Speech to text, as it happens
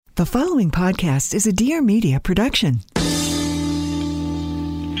The following podcast is a Dear Media production.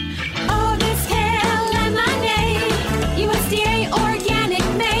 Oh, this kale lemonade, USDA organic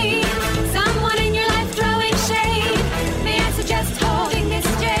made. Someone in your life throwing shade. May I suggest holding this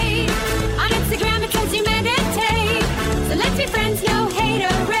jade? On Instagram it says you meditate. So let's be friends, no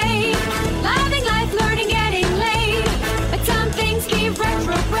haterade. Loving life, learning, getting laid. But some things keep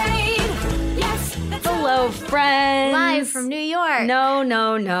retrograde. Yes, that's Hello, friends. Live from New York. No.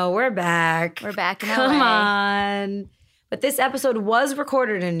 We're back. We're back in Come LA. on. But this episode was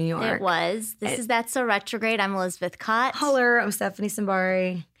recorded in New York. It was. That's so retrograde. I'm Elizabeth Cott. Hello, I'm Stephanie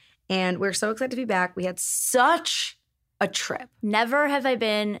Simbari. And we're so excited to be back. We had such a trip. Never have I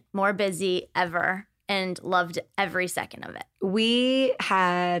been more busy ever and loved every second of it. We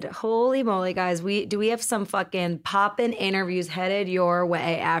had, holy moly, guys, we have some fucking poppin' interviews headed your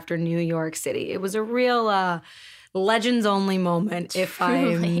way after New York City. It was a real legends only moment, if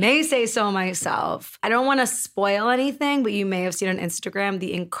I may say so myself. I don't want to spoil anything, but you may have seen on Instagram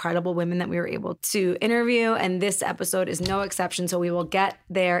the incredible women that we were able to interview, and this episode is no exception, so we will get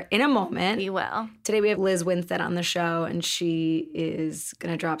there in a moment. We will. Today we have Lizz Winstead on the show, and she is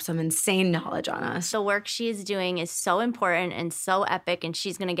going to drop some insane knowledge on us. The work she is doing is so important and so epic, and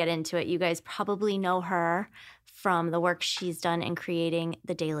she's going to get into it. You guys probably know her from the work she's done in creating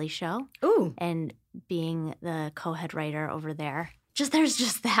The Daily Show. Ooh. And being the co-head writer over there. There's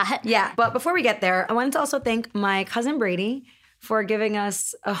just that. Yeah, but before we get there, I wanted to also thank my cousin Brady for giving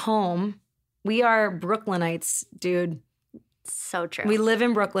us a home. We are Brooklynites, dude. So true. We live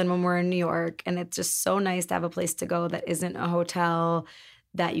in Brooklyn when we're in New York, and it's just so nice to have a place to go that isn't a hotel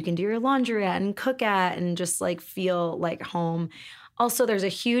that you can do your laundry at and cook at and just like feel like home. Also, there's a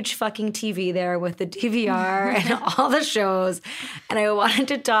huge fucking TV there with the DVR and all the shows. And I wanted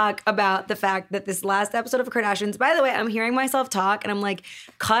to talk about the fact that this last episode of Kardashians, by the way, I'm hearing myself talk and I'm like,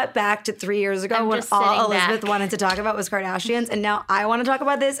 cut back to 3 years ago when all Elizabeth wanted to talk about was Kardashians. And now I want to talk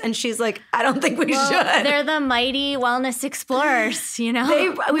about this. And she's like, I don't think we should. They're the mighty wellness explorers, you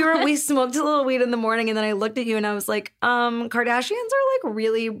know? We smoked a little weed in the morning and then I looked at you and I was like, Kardashians are like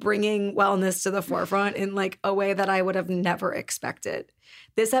really bringing wellness to the forefront in like a way that I would have never expected.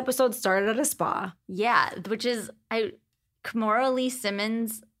 This episode started at a spa. Yeah, which is Kimora Lee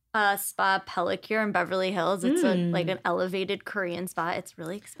Simmons spa pedicure in Beverly Hills. It's like an elevated Korean spa. It's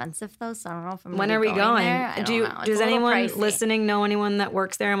really expensive though, so I don't know if I'm When are we going? there. I don't know. Does anyone listening know anyone that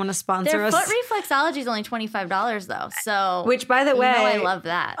works there and want to sponsor us? Their foot reflexology is only $25 though. So which, by the way, I love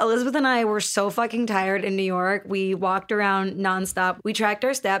that. Elizabeth and I were so fucking tired in New York. We walked around nonstop. We tracked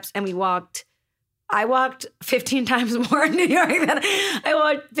our steps and I walked 15 times more in New York than I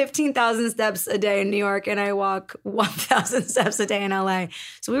walked 15,000 steps a day in New York, and I walk 1,000 steps a day in LA.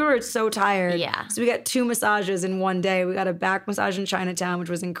 So we were so tired. Yeah. So we got 2 massages in one day. We got a back massage in Chinatown, which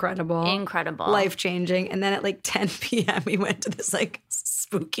was incredible. Incredible. Life-changing. And then at like 10 p.m., we went to this like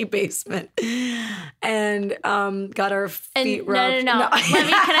spooky basement and got our feet rubbed. No. Can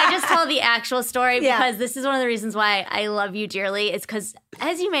I just tell the actual story? Yeah. Because this is one of the reasons why I love you dearly. It's because,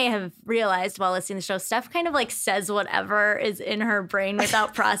 as you may have realized while listening to the show, Steph kind of like says whatever is in her brain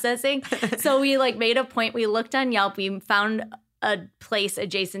without processing. So we like made a point. We looked on Yelp. We found a place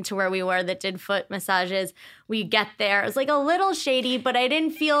adjacent to where we were that did foot massages. We get there. It was like a little shady, but I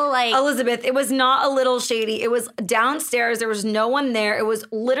didn't feel like... Elizabeth, it was not a little shady. It was downstairs. There was no one there. It was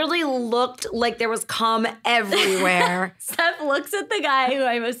literally looked like there was cum everywhere. Steph looks at the guy who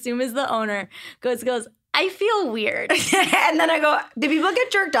I assume is the owner, goes, I feel weird. And then I go, do people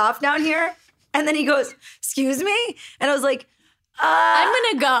get jerked off down here? And then he goes, excuse me? And I was like, I'm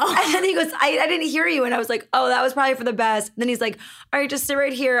going to go. And then he goes, I didn't hear you. And I was like, oh, that was probably for the best. And then he's like, all right, just sit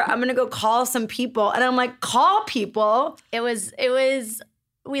right here. I'm going to go call some people. And I'm like, call people? It was,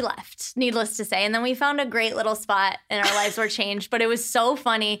 we left, needless to say. And then we found a great little spot and our lives were changed. But it was so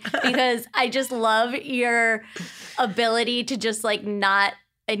funny because I just love your ability to just like not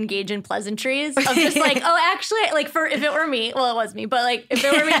engage in pleasantries of just like, oh, actually, like if it were me, well, it was me, but like if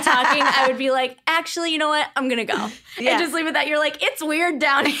it were me talking, I would be like, actually, you know what? I'm going to go. Yeah. And just leave it that. You're like, it's weird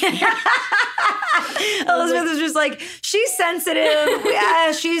down here. Elizabeth was just like, she's sensitive.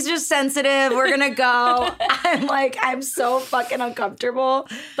 Yeah, she's just sensitive. We're going to go. I'm like, I'm so fucking uncomfortable.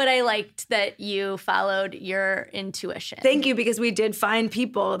 But I liked that you followed your intuition. Thank you, because we did find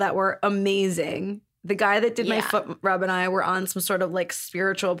people that were amazing. The guy that did my foot rub and I were on some sort of like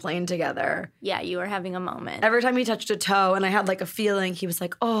spiritual plane together. Yeah, you were having a moment. Every time he touched a toe and I had like a feeling, he was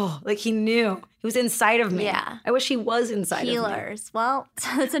like, oh, like he knew. He was inside of me. Yeah. I wish he was inside of me. Healers. Well,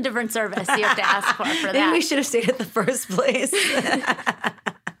 it's a different service you have to ask for that. Maybe we should have stayed at the first place.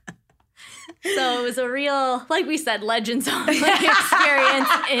 So it was a real, like we said, Legends only experience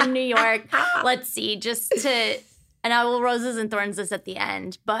in New York. Let's see, and I will roses and thorns this at the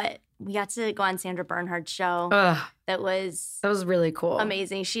end, but we got to go on Sandra Bernhard's show. That was really cool.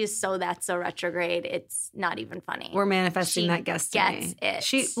 Amazing. She is so retrograde. It's not even funny. We're manifesting that guest gets it.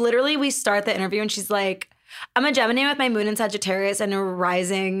 She literally, we start the interview and she's like, I'm a Gemini with my moon in Sagittarius and a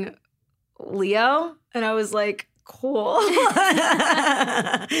rising Leo. And I was like, cool.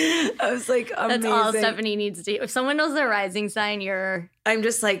 I was like, amazing. That's all Stephanie needs to do. If someone knows their rising sign, I'm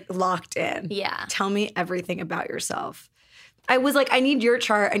just like locked in. Yeah. Tell me everything about yourself. I was like, I need your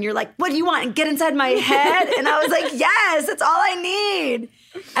chart. And you're like, what do you want? And get inside my head. And I was like, yes, that's all I need.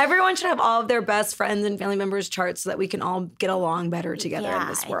 Everyone should have all of their best friends and family members' charts so that we can all get along better together in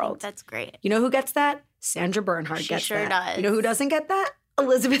this world. I think that's great. You know who gets that? Sandra Bernhard gets that. She sure does. You know who doesn't get that?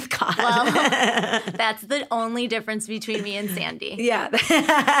 Elizabeth Codd. Well, that's the only difference between me and Sandy. Yeah,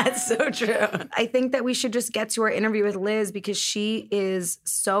 that's so true. I think that we should just get to our interview with Lizz because she is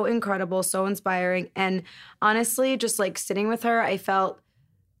so incredible, so inspiring. And honestly, just like sitting with her, I felt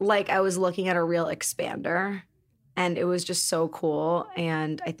like I was looking at a real expander. And it was just so cool.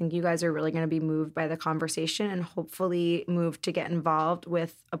 And I think you guys are really going to be moved by the conversation and hopefully moved to get involved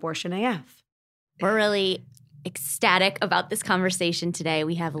with Abortion AF. We're really ecstatic about this conversation today.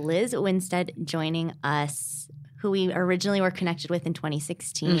 We have Lizz Winstead joining us, who we originally were connected with in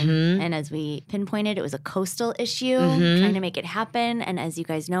 2016. Mm-hmm. And as we pinpointed, it was a coastal issue, trying to make it happen. And as you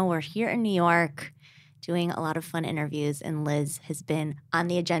guys know, we're here in New York doing a lot of fun interviews. And Lizz has been on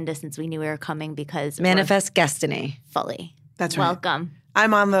the agenda since we knew we were coming because Manifest Destiny. Fully. That's right. Welcome.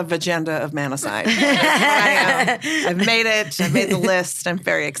 I'm on the agenda of Manicide. I am. I've made it. I've made the list. I'm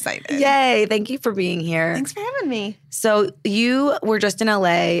very excited. Yay. Thank you for being here. Thanks for having me. So you were just in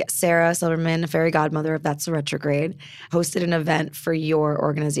LA. Sarah Silverman, fairy godmother of That's the Retrograde, hosted an event for your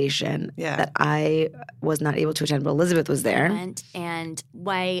organization that I was not able to attend, but Elizabeth was there. And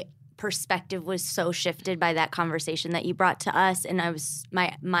why perspective was so shifted by that conversation that you brought to us, and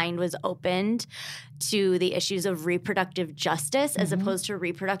my mind was opened to the issues of reproductive justice as opposed to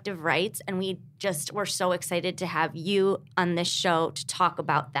reproductive rights. And we just were so excited to have you on this show to talk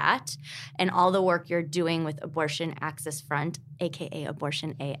about that and all the work you're doing with Abortion Access Front, aka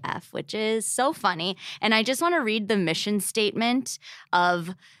Abortion AF, which is so funny. And I just want to read the mission statement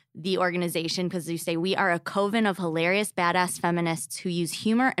of the organization, because you say, we are a coven of hilarious badass feminists who use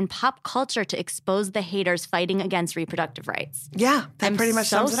humor and pop culture to expose the haters fighting against reproductive rights. Yeah, that pretty much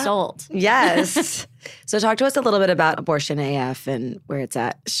sums it up. Sold. Yes. So talk to us a little bit about Abortion AF and where it's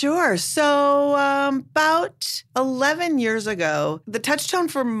at. Sure. So about 11 years ago, the touchstone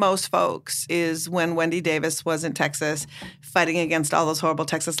for most folks is when Wendy Davis was in Texas fighting against all those horrible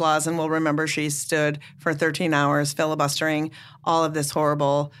Texas laws. And we'll remember she stood for 13 hours filibustering all of this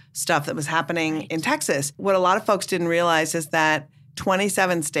horrible stuff that was happening in Texas. What a lot of folks didn't realize is that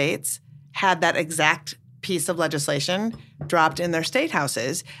 27 states had that exact piece of legislation dropped in their state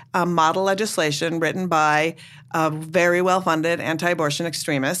houses, model legislation written by very well-funded anti-abortion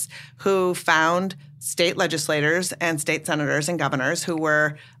extremists who found state legislators and state senators and governors who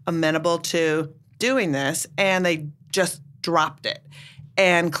were amenable to doing this, and they just dropped it.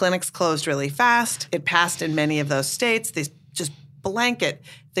 And clinics closed really fast. It passed in many of those states. These just blanket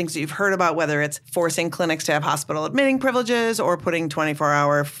things that you've heard about, whether it's forcing clinics to have hospital admitting privileges or putting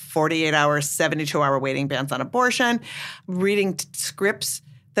 24-hour, 48-hour, 72-hour waiting bans on abortion, reading scripts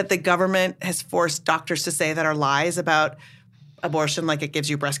that the government has forced doctors to say that are lies about abortion, like it gives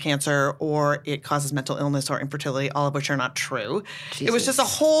you breast cancer or it causes mental illness or infertility, all of which are not true. Jesus. It was just a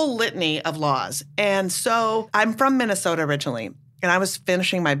whole litany of laws. And so I'm from Minnesota originally, and I was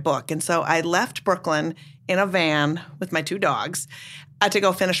finishing my book. And so I left Brooklyn in a van with my two dogs to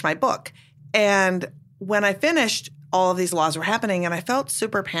go finish my book. And when I finished, all of these laws were happening, and I felt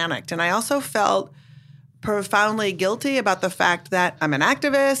super panicked. And I also felt profoundly guilty about the fact that I'm an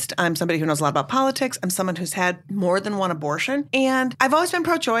activist, I'm somebody who knows a lot about politics, I'm someone who's had more than one abortion, and I've always been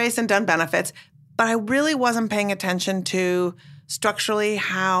pro-choice and done benefits, but I really wasn't paying attention to structurally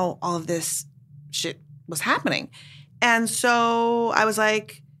how all of this shit was happening. And so I was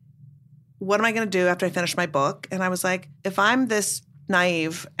like, what am I going to do after I finish my book? And I was like, if I'm this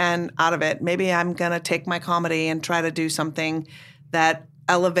naive and out of it, maybe I'm going to take my comedy and try to do something that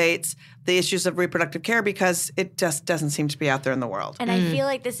elevates the issues of reproductive care, because it just doesn't seem to be out there in the world. And I feel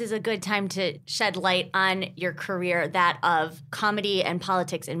like this is a good time to shed light on your career, that of comedy and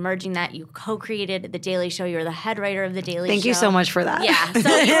politics, and merging that. You co-created The Daily Show. You're the head writer of The Daily Show. Thank you so much for that. Yeah.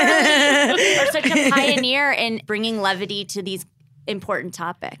 So you're such a pioneer in bringing levity to these important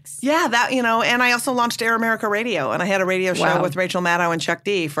topics. Yeah, that, and I also launched Air America Radio, and I had a radio show with Rachel Maddow and Chuck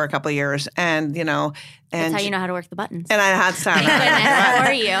D for a couple of years, and That's how you know how to work the buttons. And I had sound. How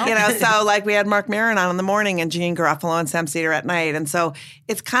are you? So like we had Mark Maron on in the morning and Jean Garofalo and Sam Cedar at night, and so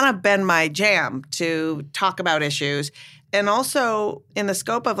it's kind of been my jam to talk about issues. And also in the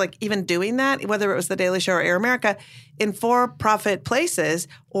scope of like even doing that, whether it was The Daily Show or Air America, in for-profit places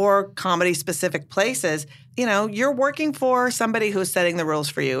or comedy-specific places, you're working for somebody who's setting the rules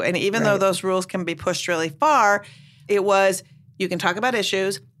for you. And even though those rules can be pushed really far, it was you can talk about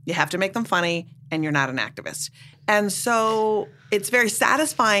issues, you have to make them funny, and you're not an activist. And so it's very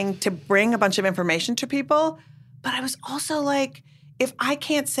satisfying to bring a bunch of information to people. But I was also like, if I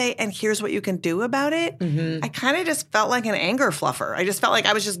can't say, and here's what you can do about it, I kind of just felt like an anger fluffer. I just felt like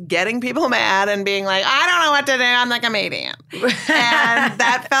I was just getting people mad and being like, I don't know what to do. I'm the comedian. And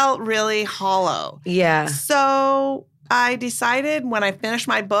that felt really hollow. Yeah. So I decided when I finished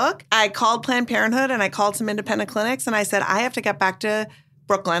my book, I called Planned Parenthood and I called some independent clinics and I said, I have to get back to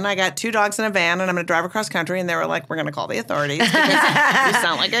Brooklyn. I got 2 dogs in a van and I'm going to drive across country. And they were like, we're going to call the authorities because you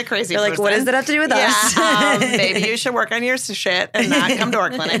sound like a crazy person. They're like, what does that have to do with us? Maybe you should work on your shit and not come to our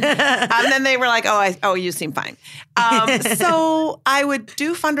clinic. And then they were like, oh, you seem fine. So I would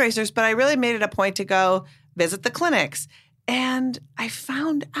do fundraisers, but I really made it a point to go visit the clinics. And I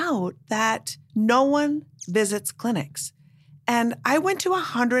found out that no one visits clinics. And I went to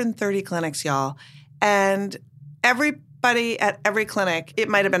 130 clinics, y'all. And everybody at every clinic, it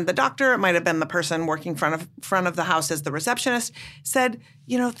might have been the doctor, it might have been the person working front of the house as the receptionist, said,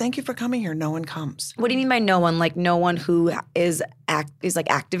 thank you for coming here. No one comes. What do you mean by no one? Like no one who is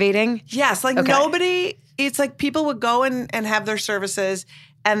like activating? Yes, like nobody. It's like people would go and have their services,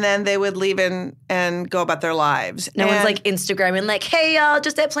 and then they would leave and go about their lives. No one's like Instagramming like, hey, y'all,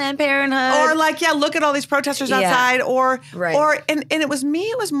 just at Planned Parenthood. Or like, look at all these protesters outside. Or it was me,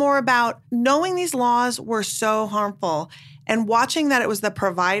 it was more about knowing these laws were so harmful and watching that it was the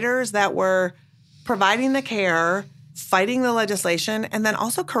providers that were providing the care, fighting the legislation, and then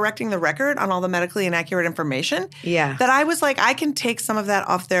also correcting the record on all the medically inaccurate information. Yeah. That I was like, I can take some of that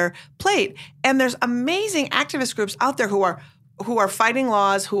off their plate. And there's amazing activist groups out there who are fighting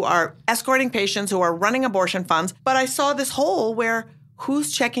laws, who are escorting patients, who are running abortion funds. But I saw this hole where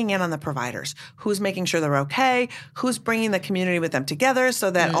who's checking in on the providers? Who's making sure they're okay? Who's bringing the community with them together so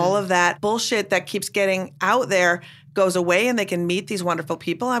that all of that bullshit that keeps getting out there goes away and they can meet these wonderful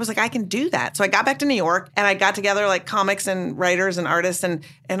people? I was like, I can do that. So I got back to New York and I got together like comics and writers and artists and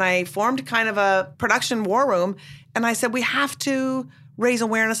I formed kind of a production war room. And I said, we have to raise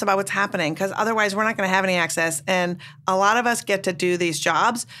awareness about what's happening because otherwise we're not going to have any access. And a lot of us get to do these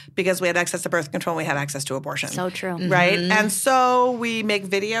jobs because we had access to birth control, we had access to abortion. So true. Right? And so we make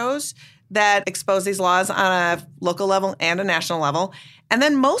videos that expose these laws on a local level and a national level. And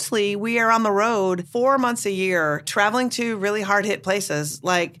then mostly we are on the road 4 months a year traveling to really hard-hit places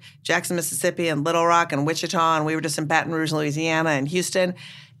like Jackson, Mississippi and Little Rock and Wichita. And we were just in Baton Rouge, Louisiana and Houston.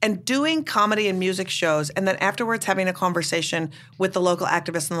 And doing comedy and music shows, and then afterwards having a conversation with the local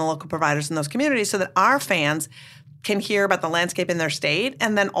activists and the local providers in those communities so that our fans can hear about the landscape in their state.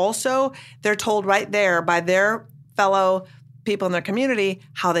 And then also they're told right there by their fellow people in their community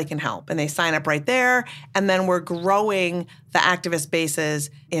how they can help. And they sign up right there. And then we're growing the activist bases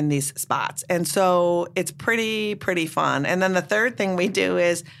in these spots. And so it's pretty fun. And then the third thing we do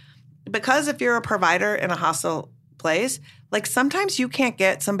is because if you're a provider in a hostile place, like sometimes you can't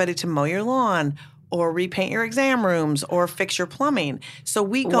get somebody to mow your lawn or repaint your exam rooms or fix your plumbing. So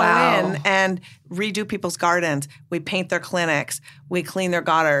we go in and redo people's gardens. We paint their clinics. We clean their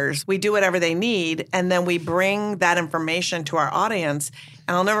gutters. We do whatever they need. And then we bring that information to our audience.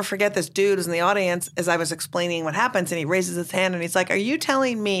 And I'll never forget this dude who's in the audience as I was explaining what happens. And he raises his hand and he's like, are you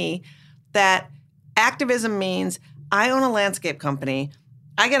telling me that activism means I own a landscape company,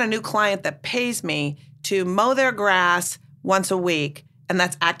 I get a new client that pays me to mow their grass once a week, and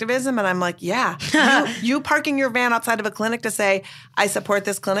that's activism? And I'm like, yeah. You parking your van outside of a clinic to say, I support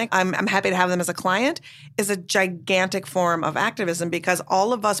this clinic, I'm happy to have them as a client, is a gigantic form of activism because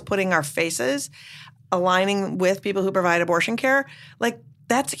all of us putting our faces, aligning with people who provide abortion care, like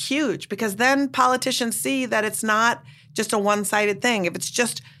that's huge because then politicians see that it's not just a one-sided thing. If it's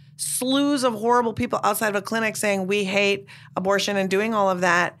just slews of horrible people outside of a clinic saying we hate abortion and doing all of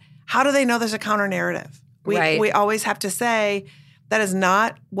that, how do they know there's a counter-narrative? We always have to say that is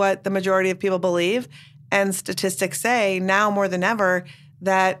not what the majority of people believe. And statistics say now more than ever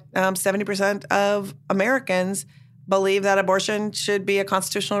that 70% of Americans believe that abortion should be a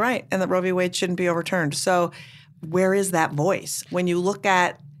constitutional right and that Roe v. Wade shouldn't be overturned. So where is that voice? When you look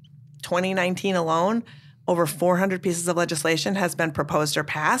at 2019 alone, over 400 pieces of legislation has been proposed or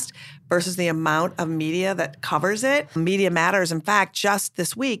passed versus the amount of media that covers it. Media Matters, in fact, just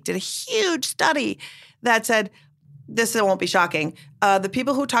this week did a huge study that said, this won't be shocking, the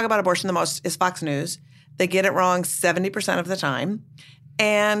people who talk about abortion the most is Fox News. They get it wrong 70% of the time.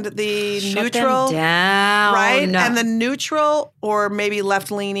 And the neutral, down. right? And the neutral or maybe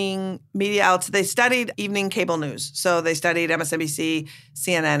left-leaning media outlets, they studied evening cable news. So they studied MSNBC,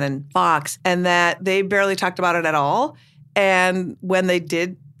 CNN, and Fox, and that they barely talked about it at all. And when they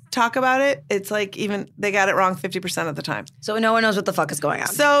did talk about it, it's like even they got it wrong 50% of the time. So no one knows what the fuck is going on.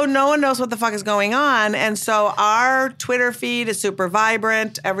 So no one knows what the fuck is going on. And so our Twitter feed is super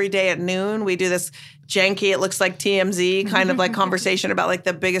vibrant. Every day at noon, we do this janky, it looks like TMZ kind of like conversation about like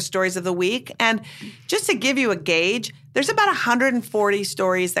the biggest stories of the week. And just to give you a gauge, there's about 140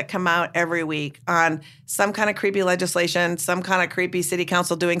 stories that come out every week on some kind of creepy legislation, some kind of creepy city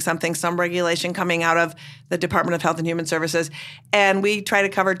council doing something, some regulation coming out of the Department of Health and Human Services. And we try to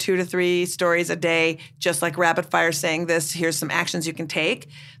cover 2 to 3 stories a day, just like rapid fire saying this, here's some actions you can take.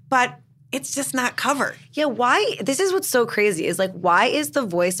 But it's just not covered. Yeah, why? This is what's so crazy is like, why is the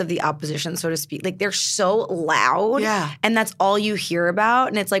voice of the opposition, so to speak, like they're so loud. Yeah. And that's all you hear about.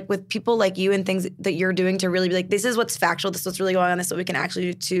 And it's like with people like you and things that you're doing to really be like, this is what's factual, this is what's really going on, this is what we can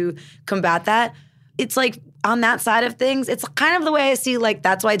actually do to combat that. It's like on that side of things, it's kind of the way I see like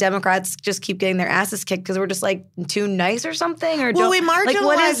that's why Democrats just keep getting their asses kicked because we're just like too nice or something. Or well, we marginalize like,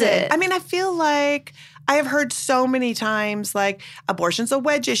 what is it? I mean, I feel like I have heard so many times like abortion's a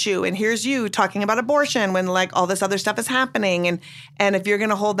wedge issue and here's you talking about abortion when like all this other stuff is happening. And if you're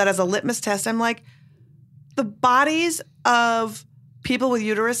going to hold that as a litmus test, I'm like, the bodies of people with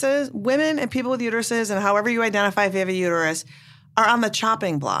uteruses, women and people with uteruses and however you identify if you have a uterus are on the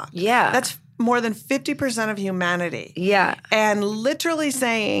chopping block. Yeah. That's more than 50% of humanity. Yeah. And literally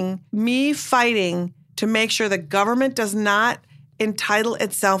saying me fighting to make sure the government does not entitle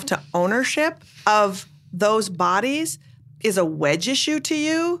itself to ownership of those bodies is a wedge issue to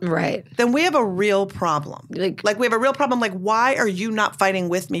you, right? Then we have a real problem. Like we have a real problem. Like, why are you not fighting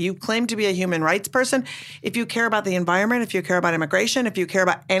with me? You claim to be a human rights person. If you care about the environment, if you care about immigration, if you care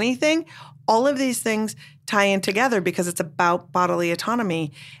about anything, all of these things tie in together because it's about bodily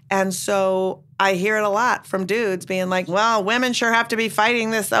autonomy. And so I hear it a lot from dudes being like, well, women sure have to be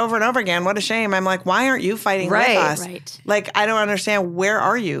fighting this over and over again. What a shame. I'm like, why aren't you fighting with us? Right. Like, I don't understand. Where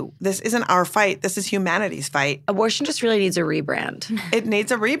are you? This isn't our fight. This is humanity's fight. Abortion just really needs a rebrand. It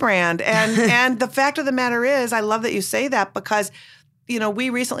needs a rebrand. And the fact of the matter is, I love that you say that because you know, we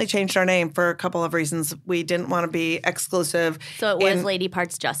recently changed our name for a couple of reasons. We didn't want to be exclusive. So it was Lady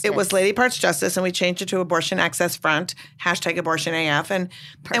Parts Justice. It was Lady Parts Justice, and we changed it to Abortion Access Front, #AbortionAF.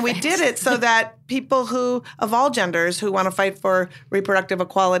 And we did it so that people who, of all genders, who want to fight for reproductive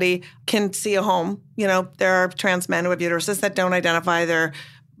equality can see a home. You know, there are trans men who have uteruses that don't identify their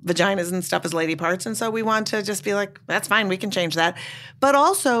vaginas and stuff as lady parts. And so we want to just be like, that's fine, we can change that. But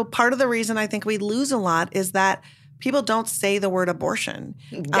also, part of the reason I think we lose a lot is that people don't say the word abortion.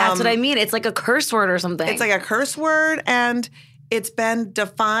 That's what I mean. It's like a curse word or something. It's like a curse word, and it's been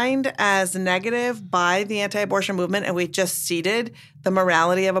defined as negative by the anti-abortion movement, and we've just ceded the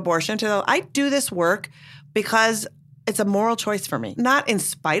morality of abortion to I do this work because it's a moral choice for me. Not in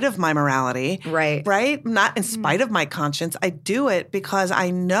spite of my morality. Right. Right? Not in spite of my conscience. I do it because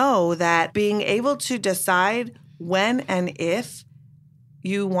I know that being able to decide when and if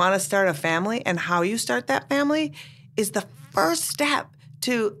you want to start a family and how you start that family is the first step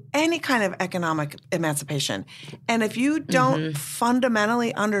to any kind of economic emancipation. And if you don't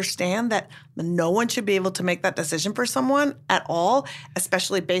fundamentally understand that no one should be able to make that decision for someone at all,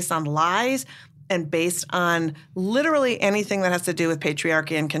 especially based on lies and based on literally anything that has to do with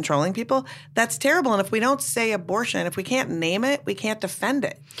patriarchy and controlling people, that's terrible. And if we don't say abortion, if we can't name it, we can't defend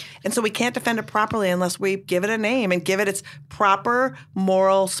it. And so we can't defend it properly unless we give it a name and give it its proper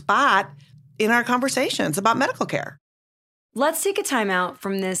moral spot in our conversations about medical care. Let's take a time out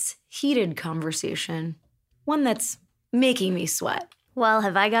from this heated conversation, one that's making me sweat. Well,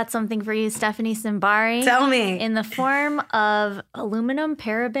 have I got something for you, Stephanie Simbari? Tell me. In the form of aluminum,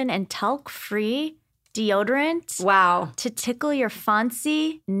 paraben, and talc-free deodorant. Wow. To tickle your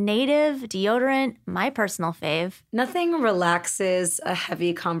fancy, native deodorant, my personal fave. Nothing relaxes a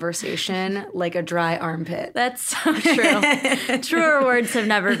heavy conversation like a dry armpit. That's so true. Truer words have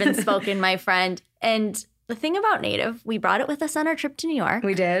never been spoken, my friend. And the thing about Native, we brought it with us on our trip to New York.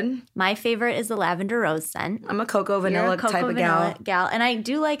 We did. My favorite is the lavender rose scent. I'm a cocoa vanilla You're a cocoa type of vanilla gal. And I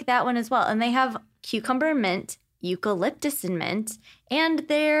do like that one as well. And they have cucumber mint, eucalyptus and mint, And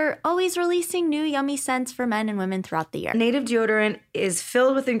they're always releasing new yummy scents for men and women throughout the year. Native deodorant is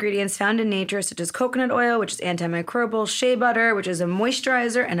filled with ingredients found in nature, such as coconut oil, which is antimicrobial, shea butter, which is a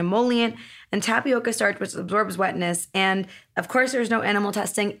moisturizer and emollient, and tapioca starch, which absorbs wetness. And of course, there's no animal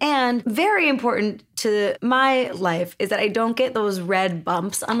testing. And very important to my life is that I don't get those red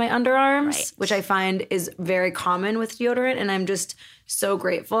bumps on my underarms, which I find is very common with deodorant. And I'm just so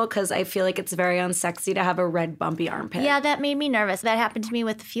grateful because I feel like it's very unsexy to have a red bumpy armpit. Yeah, that made me nervous. That happened to me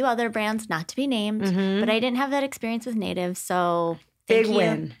with a few other brands, not to be named, but I didn't have that experience with Native, so thank you.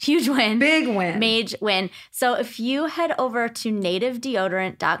 win. Huge win. Big win. Major win. So if you head over to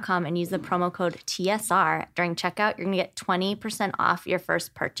nativedeodorant.com and use the promo code TSR during checkout, you're going to get 20% off your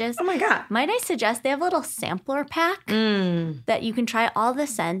first purchase. Oh my God. Might I suggest they have a little sampler pack that you can try all the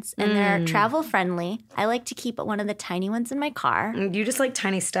scents, and they're travel friendly. I like to keep one of the tiny ones in my car. You just like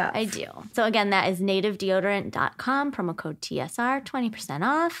tiny stuff. I do. So again, that is nativedeodorant.com, promo code TSR, 20%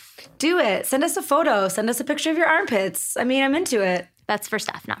 off. Do it. Send us a photo. Send us a picture of your armpits. I mean, I'm into it. That's for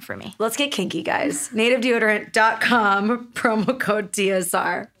Steph, not for me. Let's get kinky, guys. nativedeodorant.com, promo code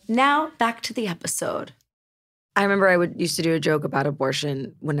TSR. Now, back to the episode. I remember I used to do a joke about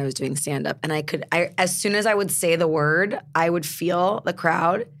abortion when I was doing stand-up, and as soon as I would say the word, I would feel the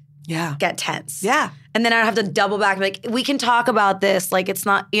crowd get tense. Yeah. And then I'd have to double back and be like, we can talk about this. Like, it's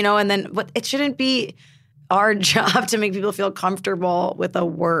not, and then but it shouldn't be our job to make people feel comfortable with a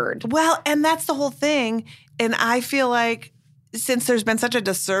word. Well, and that's the whole thing. And I feel like since there's been such a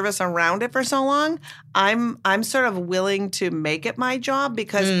disservice around it for so long, I'm sort of willing to make it my job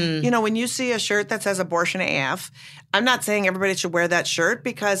because, when you see a shirt that says abortion AF, I'm not saying everybody should wear that shirt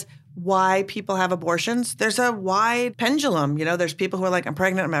because why people have abortions, there's a wide pendulum. There's people who are like, I'm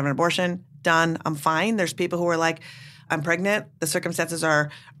pregnant, I'm having an abortion, done, I'm fine. There's people who are like, I'm pregnant, the circumstances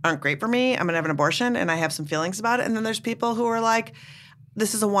aren't great for me, I'm going to have an abortion, and I have some feelings about it. And then there's people who are like,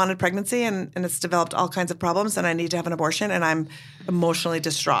 this is a wanted pregnancy and it's developed all kinds of problems and I need to have an abortion and I'm emotionally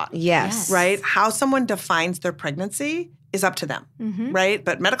distraught. Yes. Right? How someone defines their pregnancy is up to them, right?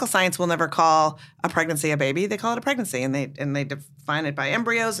 But medical science will never call a pregnancy a baby. They call it a pregnancy and they define it by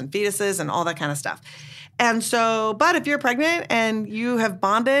embryos and fetuses and all that kind of stuff. And so, but if you're pregnant and you have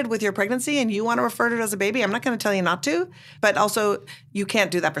bonded with your pregnancy and you want to refer to it as a baby, I'm not going to tell you not to, but also you can't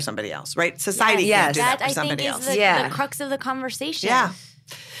do that for somebody else, right? Society can't do that for somebody else. I think is the crux of the conversation. Yeah.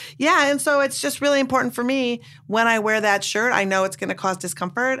 Yeah, and so it's just really important for me when I wear that shirt, I know it's going to cause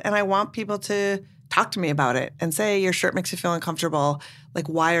discomfort and I want people to talk to me about it and say, your shirt makes you feel uncomfortable. Like,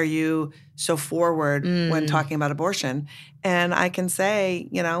 why are you so forward when talking about abortion? And I can say,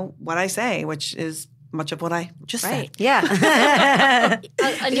 what I say, which is much of what I just said. Yeah.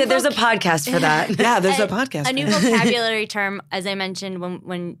 There's a podcast for that. Yeah, there's a podcast. A new vocabulary term, as I mentioned,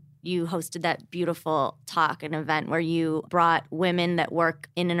 when you hosted that beautiful talk, an event where you brought women that work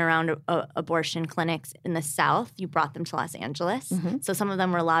in and around abortion clinics in the South. You brought them to Los Angeles. So some of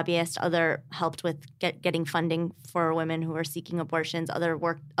them were lobbyists. Other helped with getting funding for women who were seeking abortions.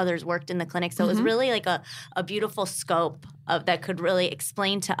 Others worked in the clinic. So it was really like a beautiful scope that could really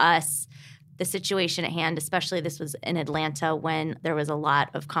explain to us the situation at hand, especially this was in Atlanta when there was a lot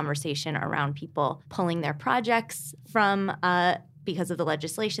of conversation around people pulling their projects from because of the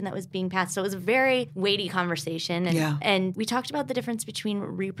legislation that was being passed. So it was a very weighty conversation. And we talked about the difference between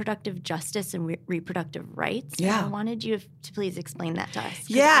reproductive justice and reproductive rights. Yeah. And I wanted you to please explain that to us.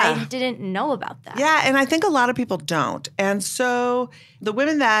 Yeah. I didn't know about that. Yeah, and I think a lot of people don't. And so the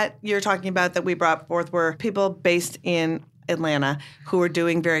women that you're talking about that we brought forth were people based in Atlanta who were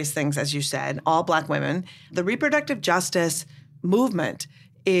doing various things, as you said, all Black women. The reproductive justice movement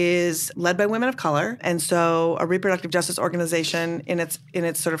is led by women of color, and so a reproductive justice organization in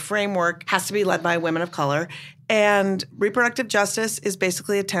its sort of framework has to be led by women of color. And reproductive justice is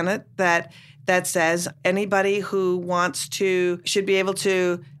basically a tenet that says anybody who wants to should be able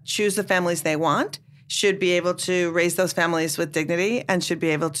to choose the families they want, should be able to raise those families with dignity, and should be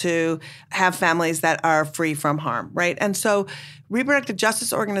able to have families that are free from harm, right? And so reproductive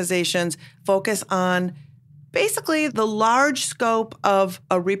justice organizations focus on basically the large scope of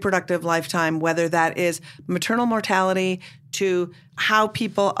a reproductive lifetime, whether that is maternal mortality to how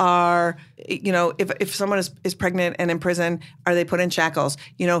people are, if someone is pregnant and in prison, are they put in shackles?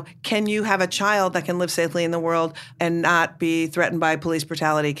 Can you have a child that can live safely in the world and not be threatened by police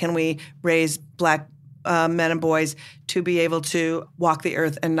brutality? Can we raise Black men and boys to be able to walk the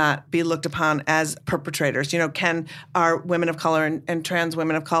earth and not be looked upon as perpetrators? Are women of color and trans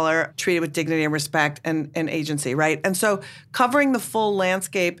women of color treated with dignity and respect and agency, right? And so covering the full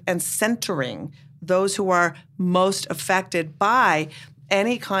landscape and centering those who are most affected by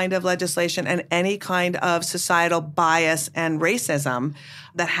any kind of legislation and any kind of societal bias and racism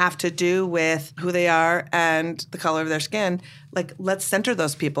that have to do with who they are and the color of their skin. Like, let's center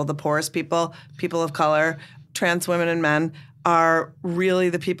those people, the poorest people, people of color, trans women and men are really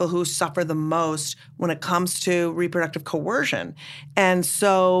the people who suffer the most when it comes to reproductive coercion. And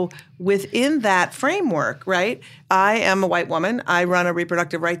so within that framework, right, I am a white woman. I run a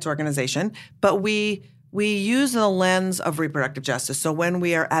reproductive rights organization, but we use the lens of reproductive justice. So when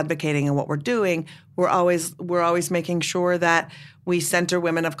we are advocating and what we're doing, we're always making sure that we center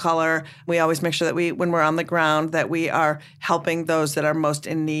women of color. We always make sure that when we're on the ground, that we are helping those that are most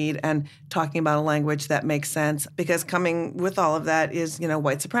in need and talking about a language that makes sense. Because coming with all of that is,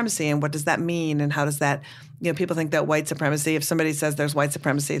 white supremacy, and what does that mean, and how does that, people think that white supremacy, if somebody says there's white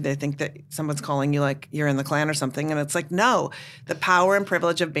supremacy, they think that someone's calling you like you're in the Klan or something. And it's like, no, the power and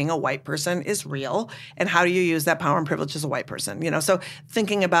privilege of being a white person is real. And how do you use that power and privilege as a white person? So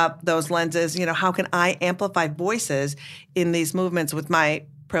thinking about those lenses, how can I amplify voices in these movements with my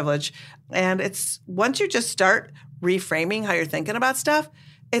privilege? And it's once you just start reframing how you're thinking about stuff,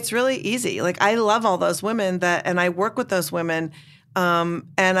 it's really easy. Like, I love all those women and I work with those women. And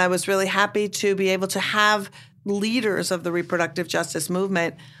I was really happy to be able to have leaders of the reproductive justice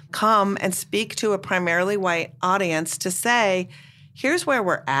movement come and speak to a primarily white audience to say, here's where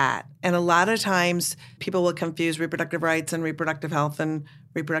we're at. And a lot of times people will confuse reproductive rights and reproductive health and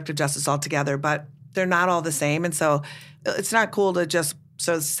reproductive justice altogether, but they're not all the same. And so it's not cool to just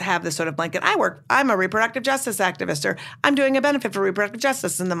have this sort of blanket. I'm a reproductive justice activist, or I'm doing a benefit for reproductive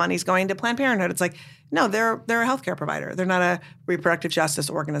justice and the money's going to Planned Parenthood. It's like, no, they're a healthcare provider. They're not a reproductive justice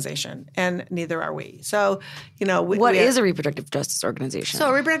organization, and neither are we. So, what is a reproductive justice organization? So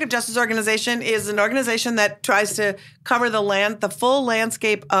a reproductive justice organization is an organization that tries to cover the full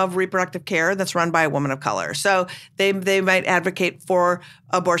landscape of reproductive care that's run by a woman of color. So they might advocate for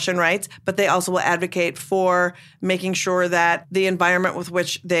abortion rights, but they also will advocate for making sure that the environment with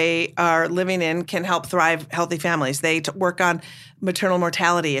which they are living in can help thrive healthy families. They work on maternal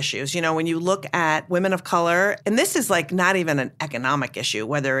mortality issues. When you look at women of color, and this is like not even an economic issue,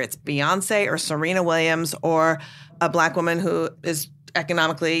 whether it's Beyonce or Serena Williams or a Black woman who is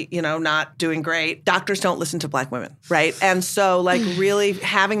economically, not doing great. Doctors don't listen to Black women, right? And so like really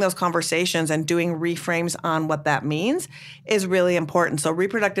having those conversations and doing reframes on what that means is really important. So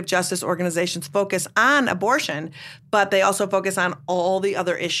reproductive justice organizations focus on abortion, but they also focus on all the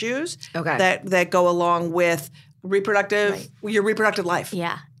other issues that go along with your reproductive life.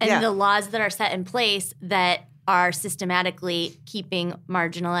 Yeah. And the laws that are set in place that are systematically keeping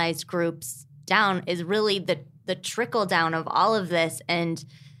marginalized groups down is really the trickle down of all of this, and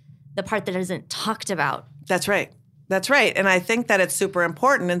the part that isn't talked about. That's right. And I think that it's super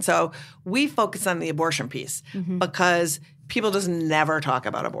important. And so we focus on the abortion piece because people just never talk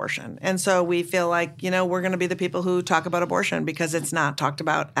about abortion. And so we feel like, we're going to be the people who talk about abortion because it's not talked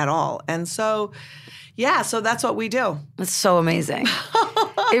about at all. And so, so that's what we do. It's so amazing.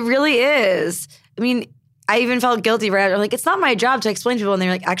 It really is. I mean, I even felt guilty, right? I'm like, it's not my job to explain to people. And they're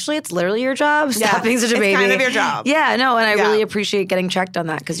like, actually, it's literally your job. Stop being such a baby. It's kind of your job. Yeah, no, and I really appreciate getting checked on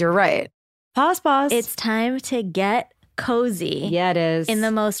that because you're right. Pause. It's time to get cozy. Yeah, it is. In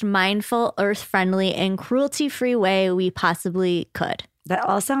the most mindful, earth-friendly, and cruelty-free way we possibly could. That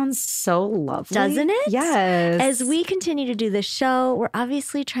all sounds so lovely. Doesn't it? Yes. As we continue to do this show, we're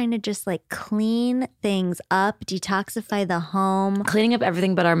obviously trying to just like clean things up, detoxify the home. Cleaning up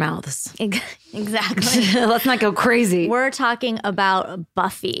everything but our mouths. Exactly. Let's not go crazy. We're talking about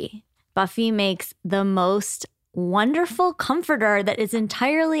Buffy. Buffy makes the most wonderful comforter that is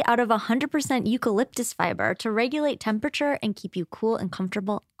entirely out of 100% eucalyptus fiber to regulate temperature and keep you cool and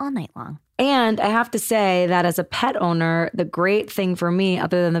comfortable all night long. And I have to say that as a pet owner, the great thing for me,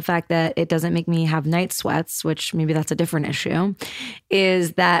 other than the fact that it doesn't make me have night sweats, which maybe that's a different issue,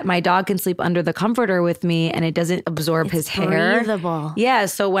 is that my dog can sleep under the comforter with me and it doesn't absorb his hair. Breathable. Yeah.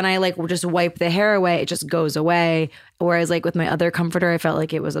 So when I like just wipe the hair away, it just goes away. Whereas like with my other comforter, I felt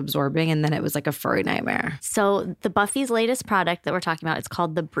like it was absorbing and then it was like a furry nightmare. So the Buffy's latest product that we're talking about, it's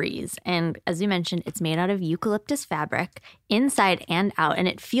called the Breeze. And as you mentioned, it's made out of eucalyptus fabric inside and out. And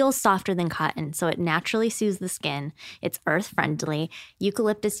it feels softer than cotton. So it naturally soothes the skin. It's earth friendly.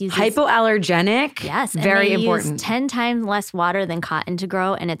 Eucalyptus uses hypoallergenic. Yes. Very and they important. Use 10 times less water than cotton to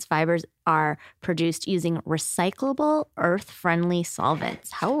grow. And its fibers are produced using recyclable, earth-friendly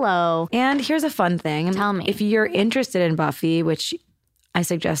solvents. Hello. And here's a fun thing. Tell me. If you're interested in Buffy, which I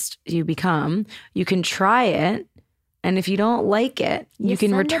suggest you become, you can try it. And if you don't like it, you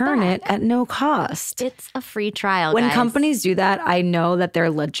can return it at no cost. It's a free trial, When guys. companies do that, I know that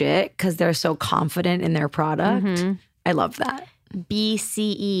they're legit because they're so confident in their product. I love that.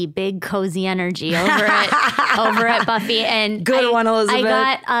 BCE, big cozy energy over at Buffy. And Good one, Elizabeth.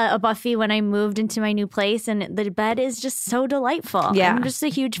 I got a Buffy when I moved into my new place, and the bed is just so delightful. Yeah. I'm just a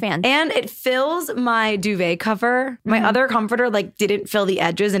huge fan. And it fills my duvet cover. My other comforter like didn't fill the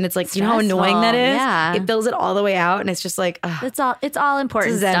edges, and it's like, you know how annoying that is? Yeah. It fills it all the way out, and it's just like, ugh. It's all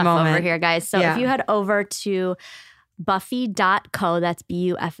important It's a zen stuff moment. over here, guys. So Yeah. if you head over to buffy.co, that's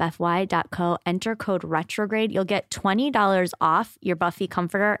buffy.co, enter code retrograde, you'll get $20 off your Buffy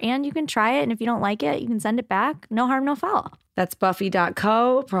comforter, and you can try it, and if you don't like it, you can send it back. No harm, no foul. That's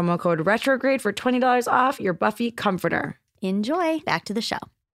buffy.co, promo code retrograde for $20 off your Buffy comforter. Enjoy. Back to the show.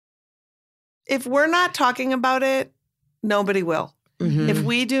 If we're not talking about it, nobody will. Mm-hmm. If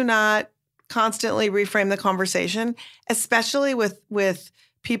we do not constantly reframe the conversation, especially with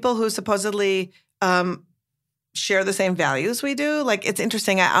people who supposedly share the same values we do. Like, it's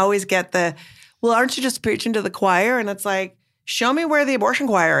interesting. I always get well, aren't you just preaching to the choir? And it's like, show me where the abortion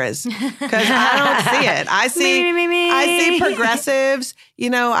choir is, because I don't see it. I see, Me. I see progressives.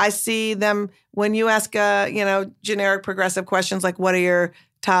 I see them when you ask, generic progressive questions like, "What are your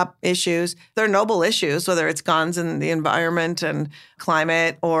top issues?" They're noble issues, whether it's guns and the environment and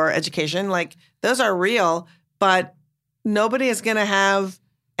climate or education. Like, those are real, but nobody is going to have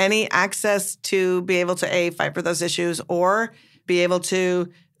any access to be able to fight for those issues or be able to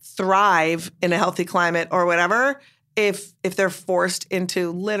thrive in a healthy climate or whatever if they're forced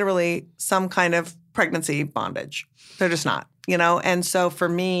into literally some kind of pregnancy bondage. They're just not, And so for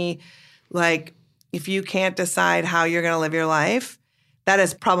me, like, if you can't decide how you're going to live your life, that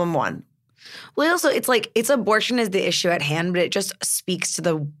is problem one. Well, also, it's abortion is the issue at hand, but it just speaks to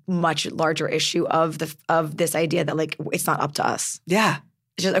the much larger issue of this idea that like it's not up to us. Yeah.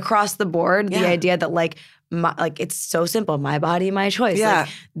 It's just across the board, the idea that like it's so simple, my body, my choice. Yeah. Like,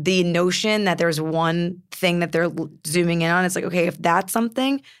 the notion that there's one thing that they're zooming in on, it's like, okay, if that's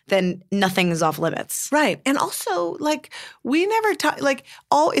something, then nothing is off limits. Right. And also, like, we never talk, like,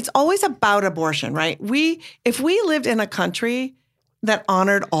 it's always about abortion, right? If we lived in a country that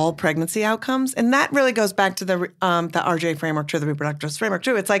honored all pregnancy outcomes, and that really goes back to the RJ framework, to the reproductive framework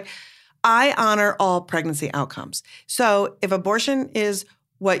too. It's like, I honor all pregnancy outcomes. So if abortion is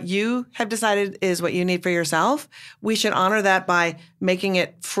what you have decided is what you need for yourself, we should honor that by making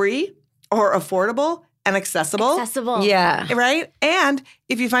it free or affordable and accessible. Yeah. Right? And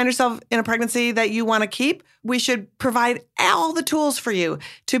if you find yourself in a pregnancy that you want to keep, we should provide all the tools for you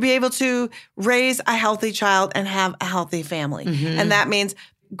to be able to raise a healthy child and have a healthy family. Mm-hmm. And that means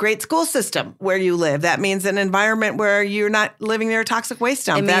great school system where you live. That means an environment where you're not living near a toxic waste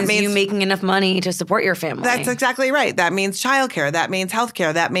dump. It means you making enough money to support your family. That's exactly right. That means childcare. That means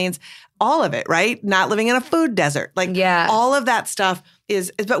healthcare. That means all of it, right? Not living in a food desert. Like, all of that stuff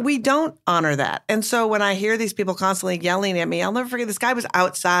is, but we don't honor that. And so when I hear these people constantly yelling at me, I'll never forget, this guy was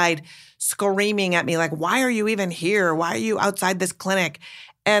outside screaming at me like, "Why are you even here? Why are you outside this clinic?"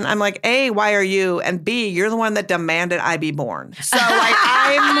 And I'm like, A, why are you? And B, you're the one that demanded I be born. So like,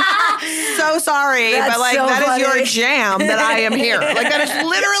 I'm so sorry, That's but like, so that funny. is your jam that I am here. Like, that is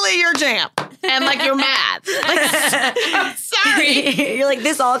literally your jam. And like, you're mad. Like, I'm sorry. You're like,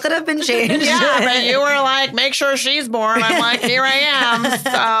 this all could have been changed. Yeah, but you were like, make sure she's born. I'm like, here I am.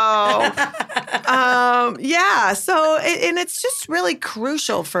 So, yeah. So, and it's just really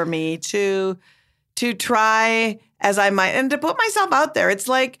crucial for me to try as I might, and to put myself out there. It's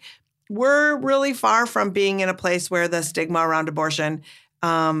like, we're really far from being in a place where the stigma around abortion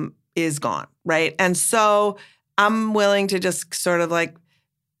is gone, right? And so I'm willing to just sort of like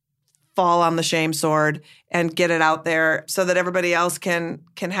fall on the shame sword and get it out there so that everybody else can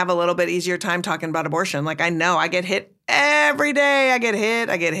have a little bit easier time talking about abortion. Like, I know I get hit every day. I get hit.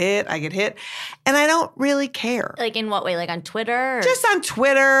 And I don't really care. Like, in what way? Like on Twitter? Or? Just on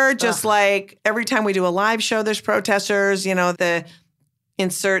Twitter, just like every time we do a live show, there's protesters, the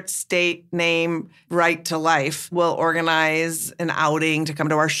insert state name Right to Life will organize an outing to come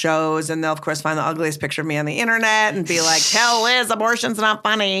to our shows. And they'll, of course, find the ugliest picture of me on the internet and be like, "Tell Liz abortion's not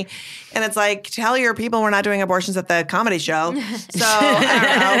funny." And it's like, tell your people we're not doing abortions at the comedy show. So,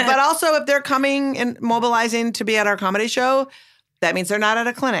 I don't know. But also, if they're coming and mobilizing to be at our comedy show, that means they're not at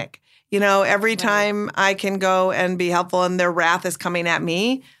a clinic. Every time I can go and be helpful and their wrath is coming at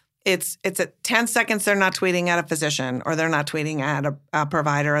me, it's at 10 seconds they're not tweeting at a physician, or they're not tweeting at a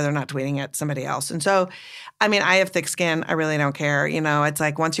provider, or they're not tweeting at somebody else. And so, I mean, I have thick skin. I really don't care. It's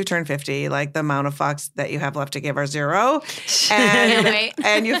like, once you turn 50, like, the amount of fucks that you have left to give are zero. And, Right.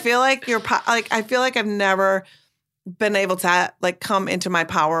 and you feel like I feel like I've never been able to like come into my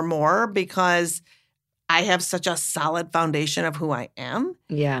power more, because I have such a solid foundation of who I am.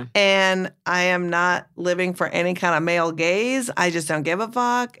 Yeah. And I am not living for any kind of male gaze. I just don't give a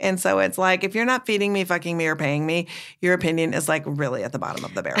fuck. And so it's like, if you're not feeding me, fucking me, or paying me, your opinion is like really at the bottom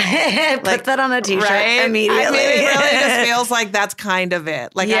of the barrel. Put that on a t-shirt immediately. I mean, it really just feels like that's kind of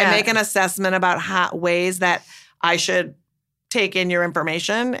it. Like I make an assessment about ways that I should take in your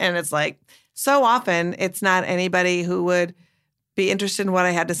information. And it's like, so often it's not anybody who would be interested in what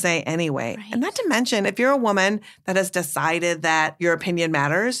I had to say anyway. Right. And not to mention, if you're a woman that has decided that your opinion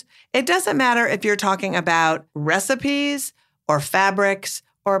matters, it doesn't matter if you're talking about recipes or fabrics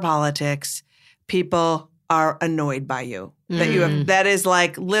or politics. People are annoyed by you. That is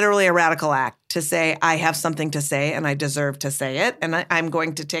like literally a radical act to say, I have something to say and I deserve to say it. And I'm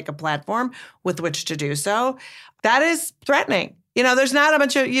going to take a platform with which to do so. That is threatening. You know, there's not a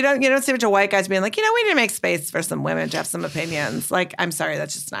bunch of, you don't see a bunch of white guys being like, you know, we need to make space for some women to have some opinions. Like, I'm sorry,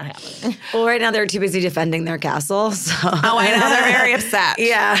 that's just not happening. Well, right now they're too busy defending their castle. So. Oh, I know. They're very upset.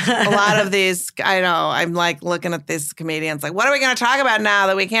 Yeah. A lot of these, I know, I'm like looking at these comedians like, what are we going to talk about now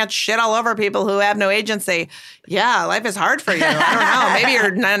that we can't shit all over people who have no agency? Yeah, life is hard for you. I don't know. Maybe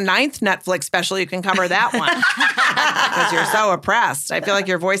your ninth Netflix special, you can cover that one. Because you're so oppressed. I feel like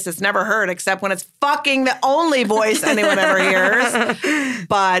your voice is never heard except when it's fucking the only voice anyone ever hears.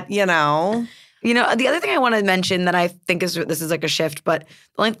 But, you know, the other thing I want to mention that I think this is like a shift, but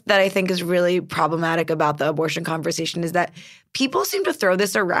the only that I think is really problematic about the abortion conversation is that people seem to throw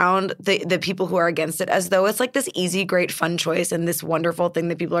this around, the people who are against it, as though it's like this easy, great, fun choice and this wonderful thing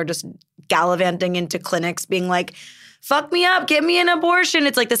that people are just gallivanting into clinics being like, fuck me up, get me an abortion.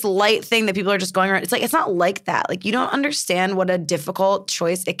 It's like this light thing that people are just going around. It's like, it's not like that. Like, you don't understand what a difficult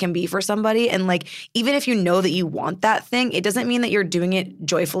choice it can be for somebody. And like, even if you know that you want that thing, it doesn't mean that you're doing it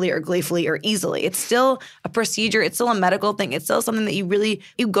joyfully or gleefully or easily. It's still a procedure. It's still a medical thing. It's still something that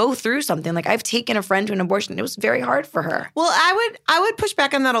you go through something. Like, I've taken a friend to an abortion. It was very hard for her. Well, I would push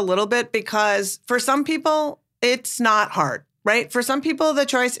back on that a little bit because for some people, it's not hard. Right? For some people, the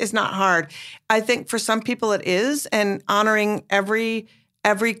choice is not hard. I think for some people it is, and honoring every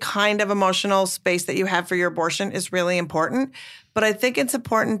kind of emotional space that you have for your abortion is really important. But I think it's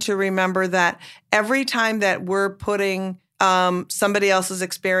important to remember that every time that we're putting somebody else's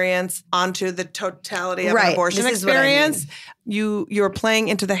experience onto the totality of an abortion experience, you're playing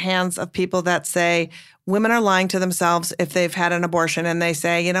into the hands of people that say women are lying to themselves if they've had an abortion and they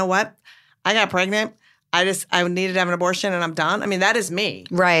say, you know what, I got pregnant. I needed to have an abortion and I'm done. I mean, that is me.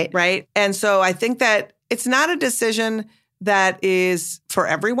 Right. Right. And so I think that it's not a decision that is for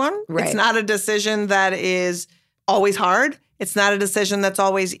everyone. Right. It's not a decision that is always hard. It's not a decision that's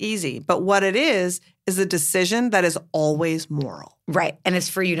always easy. But what it is a decision that is always moral. Right. And it's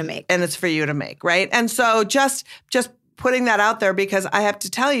for you to make. And it's for you to make. Right. And so just putting that out there, because I have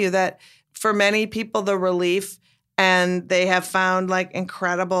to tell you that for many people, the relief and they have found like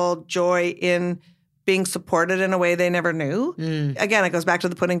incredible joy in being supported in a way they never knew. Again, it goes back to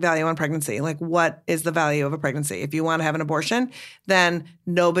the putting value on pregnancy. Like, what is the value of a pregnancy? If you want to have an abortion, then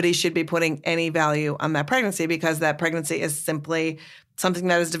nobody should be putting any value on that pregnancy, because that pregnancy is simply something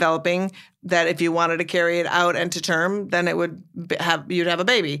that is developing, that if you wanted to carry it out and to term, then you'd have a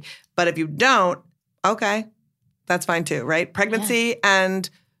baby. But if you don't, okay, that's fine too, right? Pregnancy and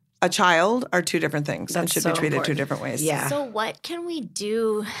a child are two different things and should be treated two different ways. Yeah. So what can we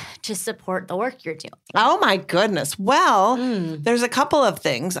do to support the work you're doing? Oh, my goodness. Well, there's a couple of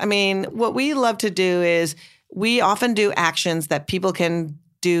things. I mean, what we love to do is we often do actions that people can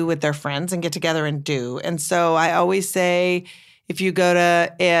do with their friends and get together and do. And so I always say, if you go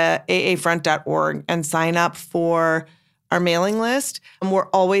to aafront.org and sign up for our mailing list, we're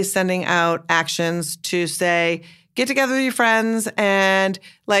always sending out actions to say, get together with your friends. And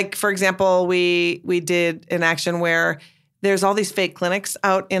like, for example, we did an action where there's all these fake clinics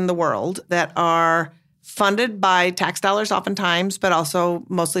out in the world that are funded by tax dollars oftentimes, but also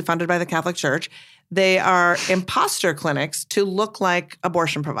mostly funded by the Catholic Church. They are imposter clinics to look like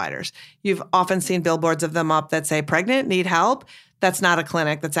abortion providers. You've often seen billboards of them up that say, pregnant, need help. That's not a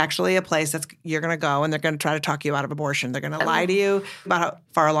clinic. That's actually a place you're going to go, and they're going to try to talk you out of abortion. They're going to lie to you about how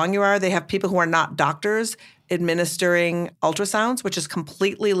far along you are. They have people who are not doctors administering ultrasounds, which is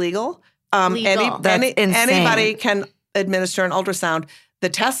completely legal. Anybody can administer an ultrasound. The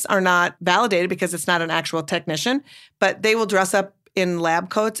tests are not validated because it's not an actual technician, but they will dress up in lab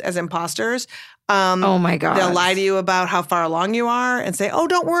coats as imposters. Oh my God. They'll lie to you about how far along you are and say, oh,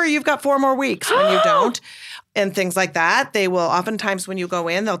 don't worry, you've got 4 more weeks when you don't. And things like that. They will oftentimes, when you go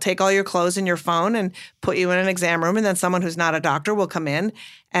in, they'll take all your clothes and your phone and put you in an exam room. And then someone who's not a doctor will come in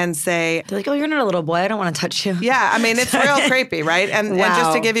and say, They're like, oh, you're not a little boy. I don't want to touch you. yeah, I mean, it's real creepy, right? And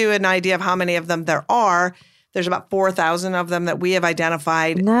just to give you an idea of how many of them there are, there's about 4,000 of them that we have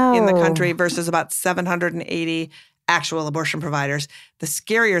identified in the country versus about 780 actual abortion providers. The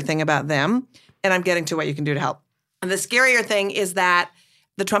scarier thing about them, and I'm getting to what you can do to help. And the scarier thing is that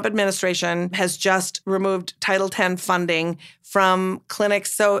the Trump administration has just removed Title X funding from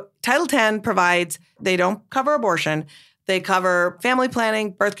clinics. So Title X provides, they don't cover abortion. They cover family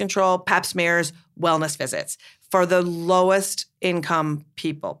planning, birth control, pap smears, wellness visits for the lowest income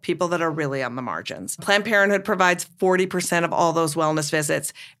people that are really on the margins. Planned Parenthood provides 40% of all those wellness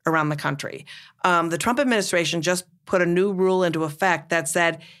visits around the country. The Trump administration just put a new rule into effect that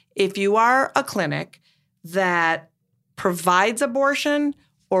said, if you are a clinic that provides abortion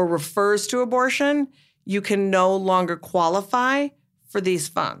or refers to abortion, you can no longer qualify for these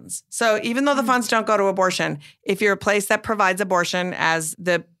funds. So even though the funds don't go to abortion, if you're a place that provides abortion as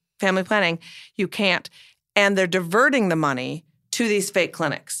the family planning, you can't. And they're diverting the money to these fake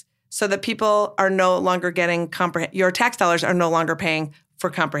clinics so that people are no longer getting your tax dollars are no longer paying for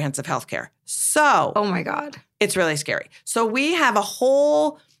comprehensive health care. So, oh my God, it's really scary. So we have a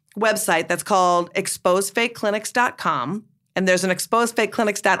whole website that's called exposefakeclinics.com. And there's an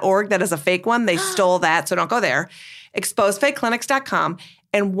exposefakeclinics.org that is a fake one. They stole that, so don't go there. Exposefakeclinics.com.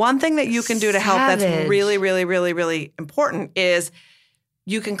 And one thing that you can do to help that's really, really, really, really important is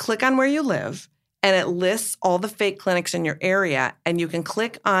you can click on where you live, and it lists all the fake clinics in your area, and you can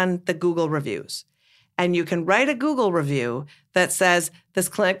click on the Google reviews. And you can write a Google review that says, this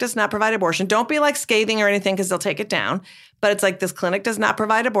clinic does not provide abortion. Don't be like scathing or anything because they'll take it down. But it's like, this clinic does not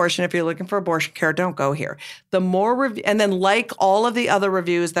provide abortion. If you're looking for abortion care, don't go here. The more and then like all of the other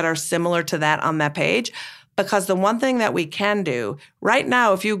reviews that are similar to that on that page. Because the one thing that we can do right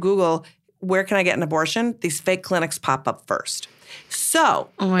now, if you Google, where can I get an abortion? These fake clinics pop up first. So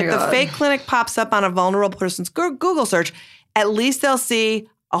if the fake clinic pops up on a vulnerable person's Google search, at least they'll see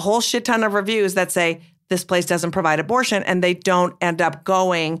a whole shit ton of reviews that say this place doesn't provide abortion, and they don't end up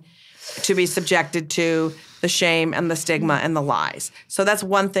going to be subjected to the shame and the stigma and the lies. So that's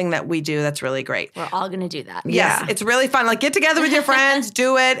one thing that we do that's really great. We're all going to do that. Yes, it's really fun. Like, get together with your friends,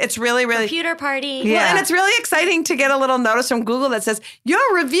 do it. It's really, really... Computer party. Yeah. Well, and it's really exciting to get a little notice from Google that says,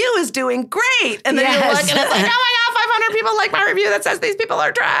 your review is doing great. And then you look and it's like, oh my God, 500 people like my review that says these people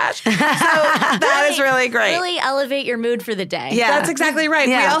are trash. So that is really great. Really elevate your mood for the day. Yeah, that's exactly right.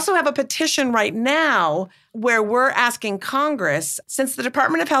 Yeah. We also have a petition right now where we're asking Congress, since the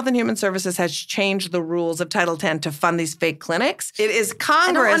Department of Health and Human Services has changed the rules of Title X to fund these fake clinics, it is Congress.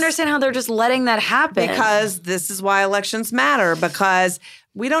 I don't understand how they're just letting that happen. Because this is why elections matter, because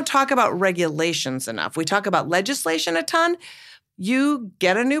we don't talk about regulations enough. We talk about legislation a ton. You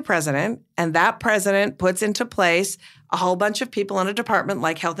get a new president, and that president puts into place a whole bunch of people in a department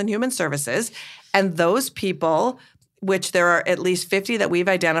like Health and Human Services, and those people, which there are at least 50 that we've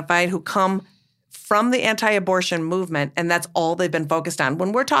identified who come from the anti-abortion movement, and that's all they've been focused on.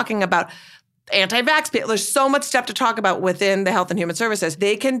 When we're talking about anti-vax people, there's so much stuff to talk about within the Health and Human Services.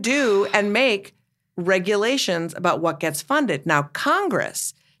 They can do and make regulations about what gets funded. Now,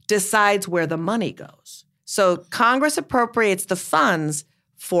 Congress decides where the money goes. So Congress appropriates the funds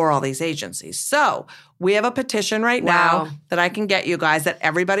for all these agencies. So we have a petition right now that I can get you guys that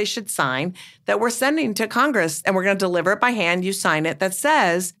everybody should sign that we're sending to Congress, and we're going to deliver it by hand. You sign it, that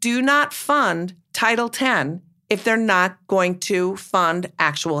says, do not fund Title X if they're not going to fund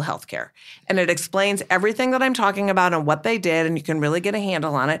actual health care. And it explains everything that I'm talking about and what they did, and you can really get a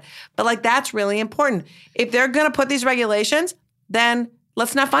handle on it. But like, that's really important. If they're going to put these regulations, then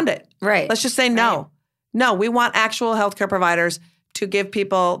let's not fund it. Right. Let's just say no. Right. No, we want actual healthcare providers to give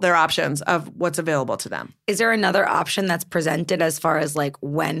people their options of what's available to them. Is there another option that's presented as far as like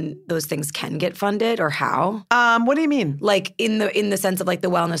when those things can get funded or how? What do you mean? Like in the sense of like the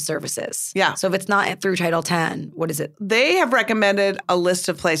wellness services. Yeah. So if it's not through Title X, what is it? They have recommended a list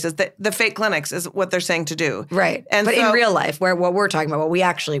of places that the fake clinics is what they're saying to do. Right. And but so, in real life, where what we're talking about, what we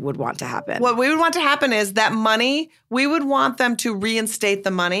actually would want to happen. What we would want to happen is that money, we would want them to reinstate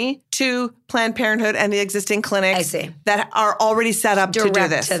the money to Planned Parenthood and the existing clinics I see. that are already set up to do Direct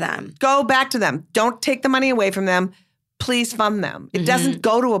this. to them. Go back to them. Don't take the money away from them. Please fund them. It doesn't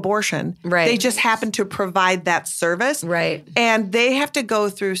go to abortion. Right. They just happen to provide that service. Right. And they have to go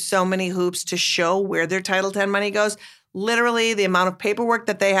through so many hoops to show where their Title X money goes. Literally, the amount of paperwork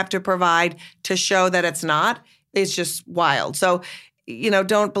that they have to provide to show that it's not is just wild. So,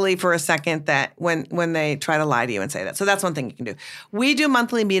 don't believe for a second that when they try to lie to you and say that. So that's one thing you can do. We do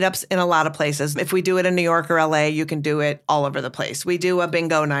monthly meetups in a lot of places. If we do it in New York or LA, you can do it all over the place. We do a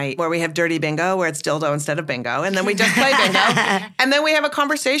bingo night where we have dirty bingo, where it's dildo instead of bingo. And then we just play bingo. And then we have a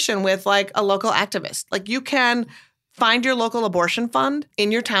conversation with like a local activist. Like you can find your local abortion fund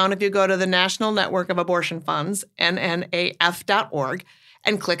in your town if you go to the National Network of Abortion Funds, nnaf.org,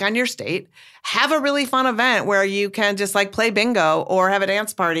 and click on your state. Have a really fun event where you can just like play bingo or have a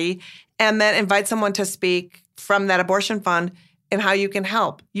dance party and then invite someone to speak from that abortion fund and how you can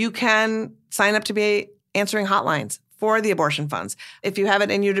help. You can sign up to be answering hotlines for the abortion funds. If you have it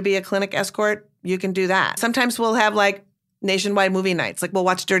in you to be a clinic escort, you can do that. Sometimes we'll have like nationwide movie nights. Like we'll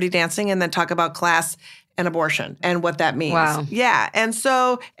watch Dirty Dancing and then talk about class and abortion and what that means. Wow. Yeah. And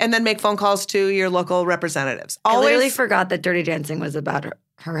then make phone calls to your local representatives. I literally forgot that Dirty Dancing was about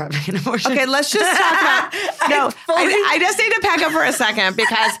her having an abortion. Okay, let's just talk about. I just need to pack up for a second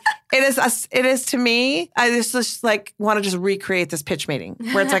because it is to me. I just like want to just recreate this pitch meeting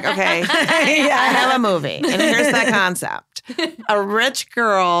where it's like, okay, I have a movie and here's that concept: a rich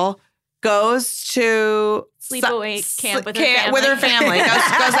girl goes to Sleepaway camp with her family.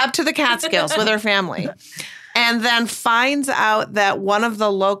 Goes up to the Catskills with her family, and then finds out that one of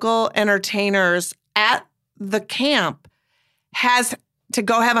the local entertainers at the camp has to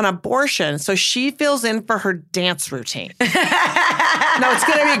go have an abortion, so she fills in for her dance routine. No, it's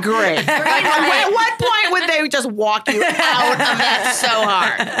going to be great. Like, at what point would they just walk you out of that so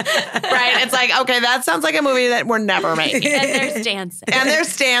hard? Right? It's like, okay, that sounds like a movie that we're never making. And there's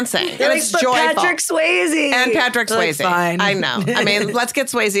dancing. And it's joyful. Patrick Swayze. And Patrick Swayze. That's fine. I know. I mean, let's get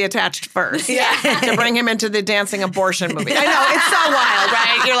Swayze attached first. To bring him into the dancing abortion movie. I know, it's so wild,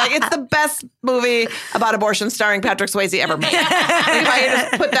 right? You're like, it's the best movie about abortion starring Patrick Swayze ever made. If I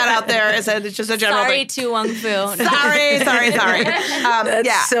just put that out there as it's just a general Sorry thing. to Wong Fu. Sorry.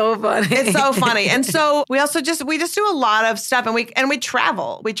 That's so funny. It's so funny. And so we just do a lot of stuff and we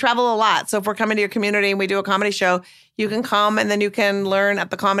travel. We travel a lot. So if we're coming to your community and we do a comedy show, you can come and then you can learn at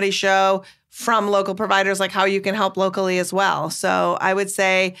the comedy show from local providers like how you can help locally as well. So I would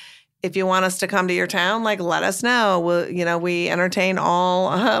say if you want us to come to your town, like let us know. We entertain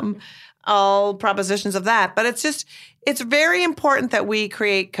all propositions of that. But it's very important that we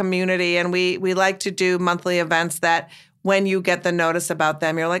create community and we like to do monthly events that when you get the notice about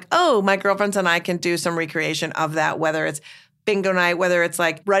them, you're like, oh, my girlfriends and I can do some recreation of that, whether it's bingo night, whether it's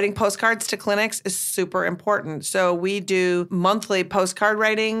like writing postcards to clinics is super important. So we do monthly postcard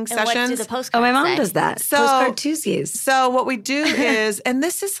writing sessions. What do the postcards my mom say? does that. So- Postcard Tuesdays. So what we do is, and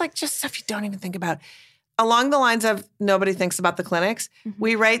this is like just stuff you don't even think about, along the lines of nobody thinks about the clinics,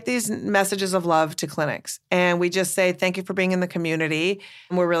 we write these messages of love to clinics. And we just say, thank you for being in the community.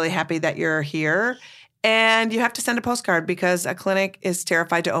 And we're really happy that you're here. And you have to send a postcard because a clinic is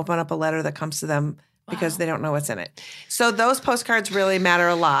terrified to open up a letter that comes to them because they don't know what's in it. So those postcards really matter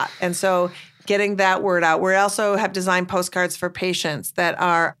a lot. And so getting that word out. We also have designed postcards for patients that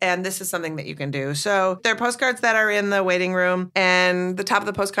are, and this is something that you can do. So they're postcards that are in the waiting room, and the top of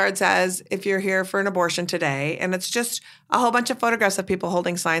the postcard says, if you're here for an abortion today, and it's just a whole bunch of photographs of people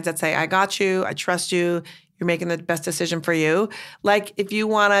holding signs that say, I got you, I trust you, you're making the best decision for you. Like if you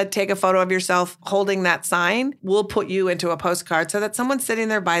want to take a photo of yourself holding that sign, we'll put you into a postcard so that someone sitting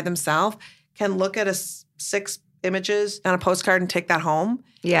there by themselves can look at 6 images on a postcard and take that home.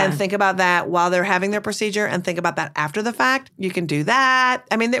 Yeah. And think about that while they're having their procedure and think about that after the fact. You can do that.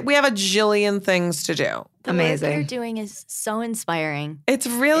 I mean, we have a jillion things to do. The work you're doing is so inspiring. It's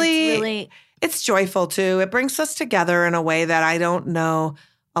really it's joyful too. It brings us together in a way that I don't know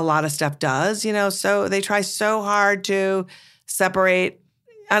a lot of stuff does, so they try so hard to separate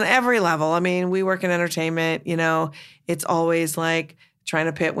on every level. I mean, we work in entertainment, it's always like trying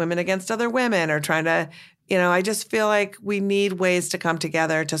to pit women against other women or trying to, I just feel like we need ways to come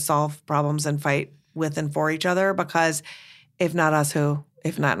together to solve problems and fight with and for each other, because if not us, who?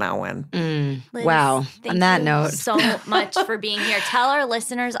 If not now, when? Lizz, Wow. Thank On that you note. so much for being here. Tell our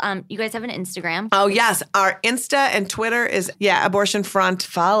listeners, you guys have an Instagram. Oh, yes. Our Insta and Twitter is, Abortion Front.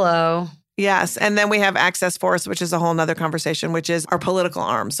 Follow. Yes. And then we have Access Force, which is a whole nother conversation, which is our political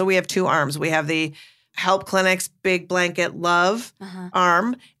arm. So we have 2 arms. We have the Help Clinics Big Blanket Love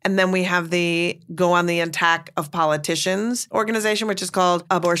arm. And then we have the Go on the Attack of Politicians organization, which is called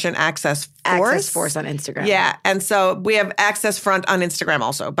Abortion Access Force. Access Force on Instagram. Yeah. And so we have Access Front on Instagram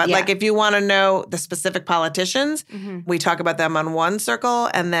also. But like if you want to know the specific politicians, we talk about them on one circle.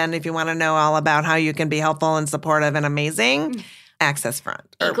 And then if you want to know all about how you can be helpful and supportive and amazing, Access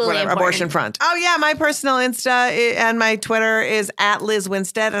Front or Equally whatever, important. Abortion Front. Oh yeah, my personal Insta and my Twitter is at Lizz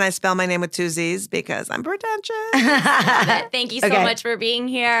Winstead, and I spell my name with 2 Z's because I'm pretentious. Love it. Thank you so Okay. much for being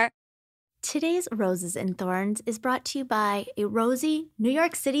here. Today's Roses and Thorns is brought to you by a rosy, New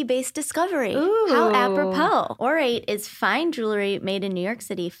York City-based discovery. Ooh. How apropos. Orate is fine jewelry made in New York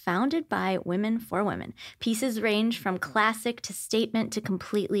City, founded by women for women. Pieces range from classic to statement to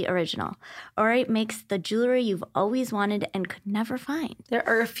completely original. Orate makes the jewelry you've always wanted and could never find. There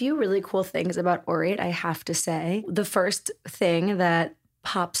are a few really cool things about Orate, I have to say. The first thing that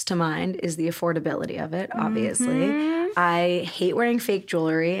pops to mind is the affordability of it, obviously. I hate wearing fake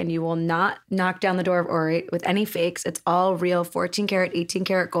jewelry, and you will not knock down the door of Orate with any fakes. It's all real 14 karat, 18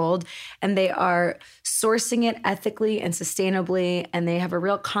 karat gold, and they are sourcing it ethically and sustainably, and they have a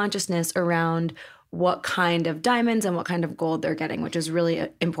real consciousness around what kind of diamonds and what kind of gold they're getting, which is really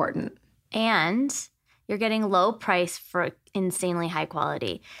important. And you're getting low price for insanely high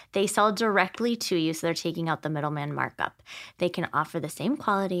quality. They sell directly to you, so they're taking out the middleman markup. They can offer the same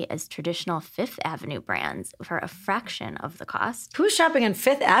quality as traditional Fifth Avenue brands for a fraction of the cost. Who's shopping on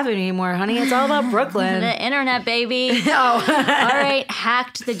Fifth Avenue anymore, honey? It's all about Brooklyn. The internet, baby. Oh. All right,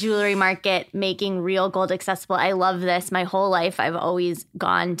 hacked the jewelry market, making real gold accessible. I love this. My whole life, I've always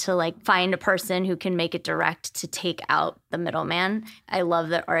gone to like find a person who can make it direct to take out the middleman. I love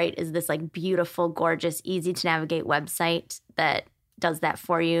that Orate is this like beautiful, gorgeous, easy to navigate website that does that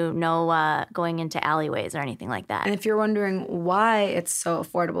for you. No going into alleyways or anything like that. And if you're wondering why it's so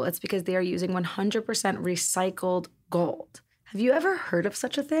affordable, it's because they are using 100% recycled gold. Have you ever heard of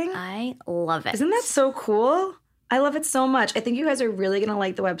such a thing? I love it. Isn't that so cool? I love it so much. I think you guys are really going to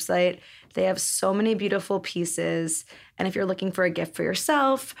like the website. They have so many beautiful pieces. And if you're looking for a gift for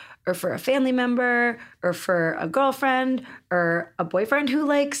yourself or for a family member or for a girlfriend or a boyfriend who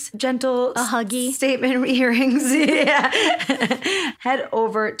likes gentle huggy statement earrings, yeah. Head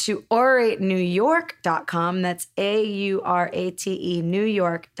over to oratenewyork.com. That's AURATE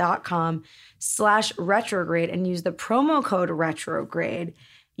newyork.com/retrograde and use the promo code retrograde.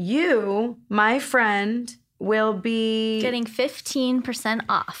 You, my friend, will be getting 15%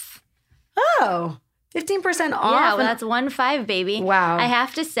 off. 15% off. Yeah, well, that's 1.5, baby. Wow. I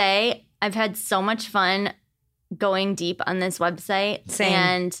have to say, I've had so much fun going deep on this website. Same.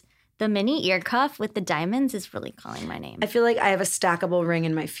 And the mini ear cuff with the diamonds is really calling my name. I feel like I have a stackable ring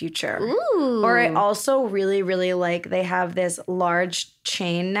in my future. Ooh. Or I also really, really like, they have this large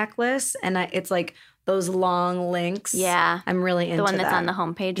chain necklace, and it's like those long links. Yeah. I'm really into that. The one that's on the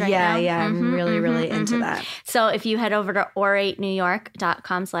homepage right now? Yeah, I'm really, really into that. So if you head over to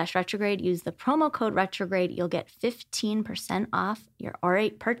oratenewyork.com/retrograde, use the promo code retrograde, you'll get 15% off your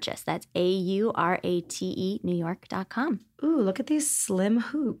Orate purchase. That's AURATE Newyork.com. Ooh, look at these slim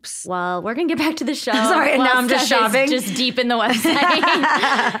hoops. Well, we're going to get back to the show. Sorry, and while now I'm just Steph is shopping. just deep in the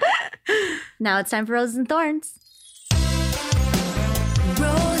website. Now it's time for Roses and Thorns.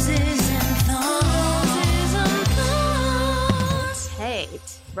 Hey,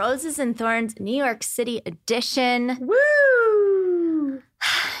 Roses and Thorns, New York City edition. Woo!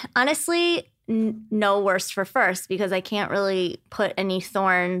 Honestly, no worse for first because I can't really put any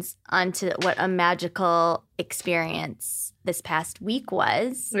thorns onto what a magical experience this past week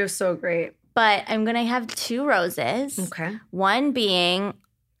was. It was so great. But I'm going to have 2 roses. Okay. One being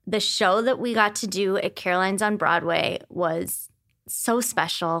the show that we got to do at Caroline's on Broadway was so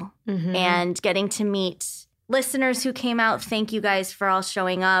special. And getting to meet listeners who came out, thank you guys for all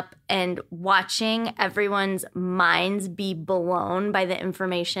showing up and watching everyone's minds be blown by the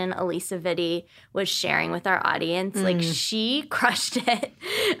information Elisa Vitti was sharing with our audience. Like, she crushed it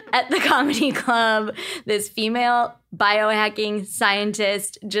at the comedy club. This female biohacking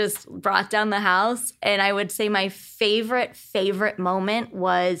scientist just brought down the house. And I would say my favorite moment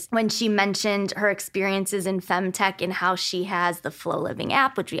was when she mentioned her experiences in femtech and how she has the Flow Living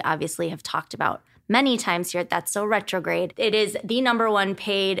app, which we obviously have talked about many times here at That's So Retrograde. It is the #1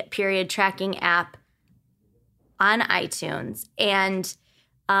 paid period tracking app on iTunes. And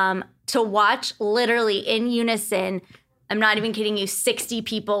to watch literally in unison, I'm not even kidding you, 60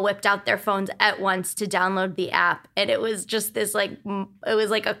 people whipped out their phones at once to download the app. And it was just this it was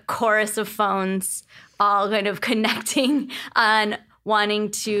like a chorus of phones all kind of connecting on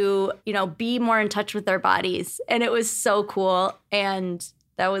wanting to, be more in touch with their bodies. And it was so cool. And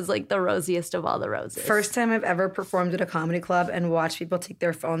that was like the rosiest of all the roses. First time I've ever performed at a comedy club and watched people take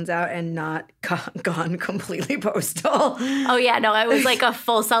their phones out and not gone completely postal. Oh, yeah. No, it was like a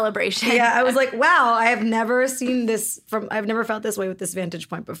full celebration. Yeah, I was like, wow, I've never felt this way with this vantage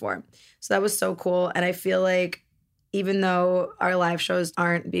point before. So that was so cool. And I feel like even though our live shows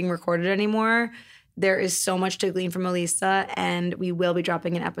aren't being recorded anymore, There is so much to glean from Elisa, and we will be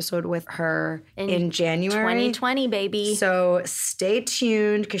dropping an episode with her in January. 2020, baby. So stay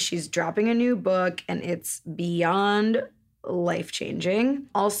tuned because she's dropping a new book, and it's beyond life-changing.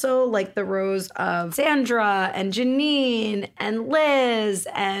 Also, like the rows of Sandra and Janine and Liz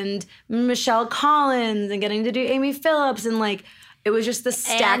and Michelle Collins and getting to do Amy Phillips, and like it was just the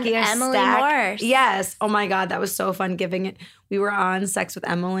stackiest Emily stack. Morse. Yes. Oh my God, that was so fun giving it. We were on Sex with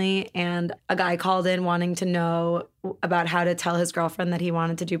Emily, and a guy called in wanting to know about how to tell his girlfriend that he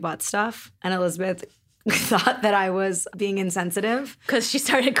wanted to do butt stuff. And Elizabeth thought that I was being insensitive. Because she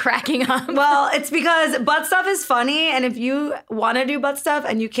started cracking up. Well, it's because butt stuff is funny, and if you want to do butt stuff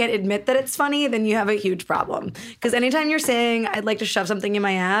and you can't admit that it's funny, then you have a huge problem. Because anytime you're saying, I'd like to shove something in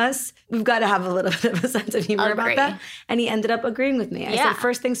my ass, we've got to have a little bit of a sense of humor about that. And he ended up agreeing with me. I said,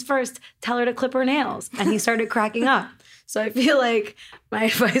 first things first, tell her to clip her nails. And he started cracking up. So I feel like my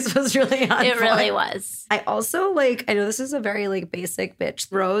advice was really on It point. really was. I also I know this is a very basic bitch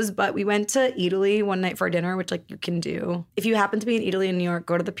throws, but we went to Italy one night for dinner, which you can do. If you happen to be in Italy and New York,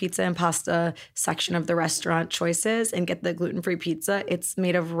 go to the pizza and pasta section of the restaurant choices and get the gluten-free pizza. It's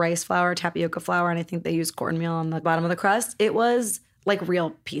made of rice flour, tapioca flour, and I think they use cornmeal on the bottom of the crust. It was like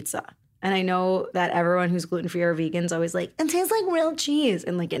real pizza. And I know that everyone who's gluten-free or vegan's always like, it tastes like real cheese.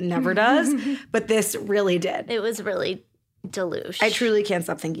 And it never does. But this really did. It was really deluge. I truly can't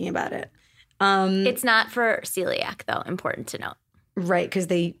stop thinking about it. It's not for celiac, though, important to note. Right, because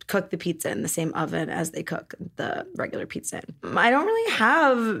they cook the pizza in the same oven as they cook the regular pizza in. I don't really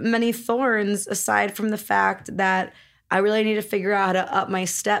have many thorns aside from the fact that I really need to figure out how to up my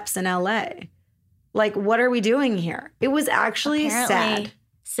steps in LA. What are we doing here? It was actually sad.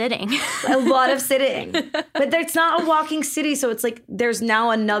 Sitting. A lot of sitting. But it's not a walking city, so it's there's now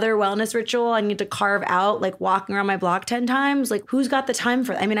another wellness ritual I need to carve out, walking around my block 10 times. Who's got the time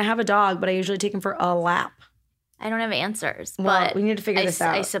for that? I mean, I have a dog, but I usually take him for a lap. I don't have answers, Well, but we need to figure this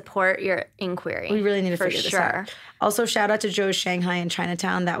out. I support your inquiry. We really need to for figure this sure. out. Also, shout out to Joe's Shanghai in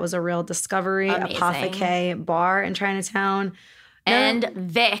Chinatown. That was a real discovery. Amazing. Apotheke bar in Chinatown. And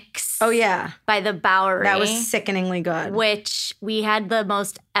Vicks. Oh, yeah. By the Bowery. That was sickeningly good. Which we had the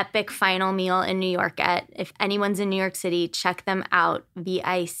most epic final meal in New York at. If anyone's in New York City, check them out.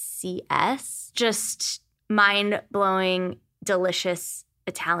 VICS. Just mind-blowing, delicious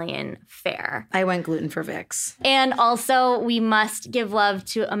Italian fare. I went gluten for Vicks. And also, we must give love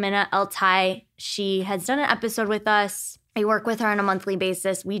to Amina El-Tai. She has done an episode with us. I work with her on a monthly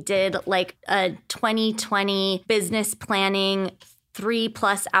basis. We did a 2020 business planning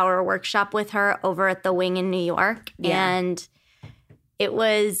 3+ hour workshop with her over at the Wing in New York. Yeah. And it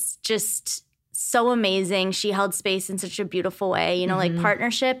was just so amazing. She held space in such a beautiful way.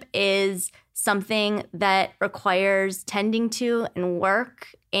 Partnership is something that requires tending to and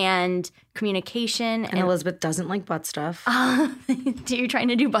work and communication. And Elizabeth doesn't like butt stuff. You're trying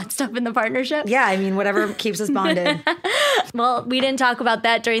to do butt stuff in the partnership? Yeah, I mean, whatever keeps us bonded. Well, we didn't talk about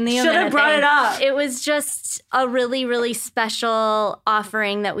that during the Should have brought it up. It was just a really, really special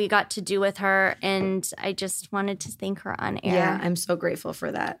offering that we got to do with her. And I just wanted to thank her on air. Yeah, I'm so grateful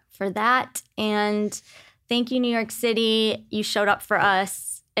for that. And thank you, New York City. You showed up for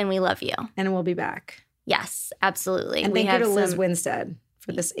us, and we love you. And we'll be back. Yes, absolutely. And thank you to Liz Winstead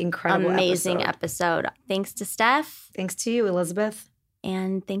for this incredible amazing episode. Thanks to Steph. Thanks to you, Elizabeth.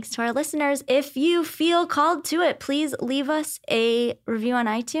 And thanks to our listeners. If you feel called to it, please leave us a review on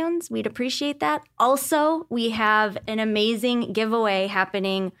iTunes. We'd appreciate that. Also, we have an amazing giveaway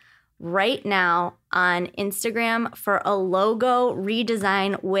happening right now on Instagram for a logo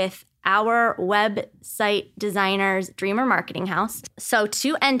redesign with our website designers, Dreamer Marketing House. So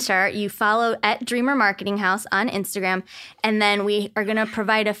to enter, you follow at Dreamer Marketing House on Instagram, and then we are going to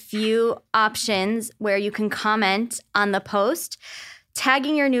provide a few options where you can comment on the post,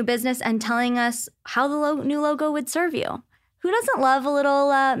 tagging your new business and telling us how the new logo would serve you. Who doesn't love a little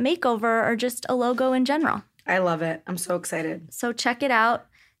makeover or just a logo in general? I love it. I'm so excited. So check it out.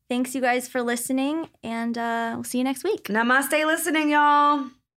 Thanks, you guys, for listening, and we'll see you next week. Namaste listening, y'all.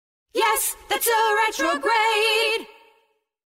 Yes, that's a retrograde.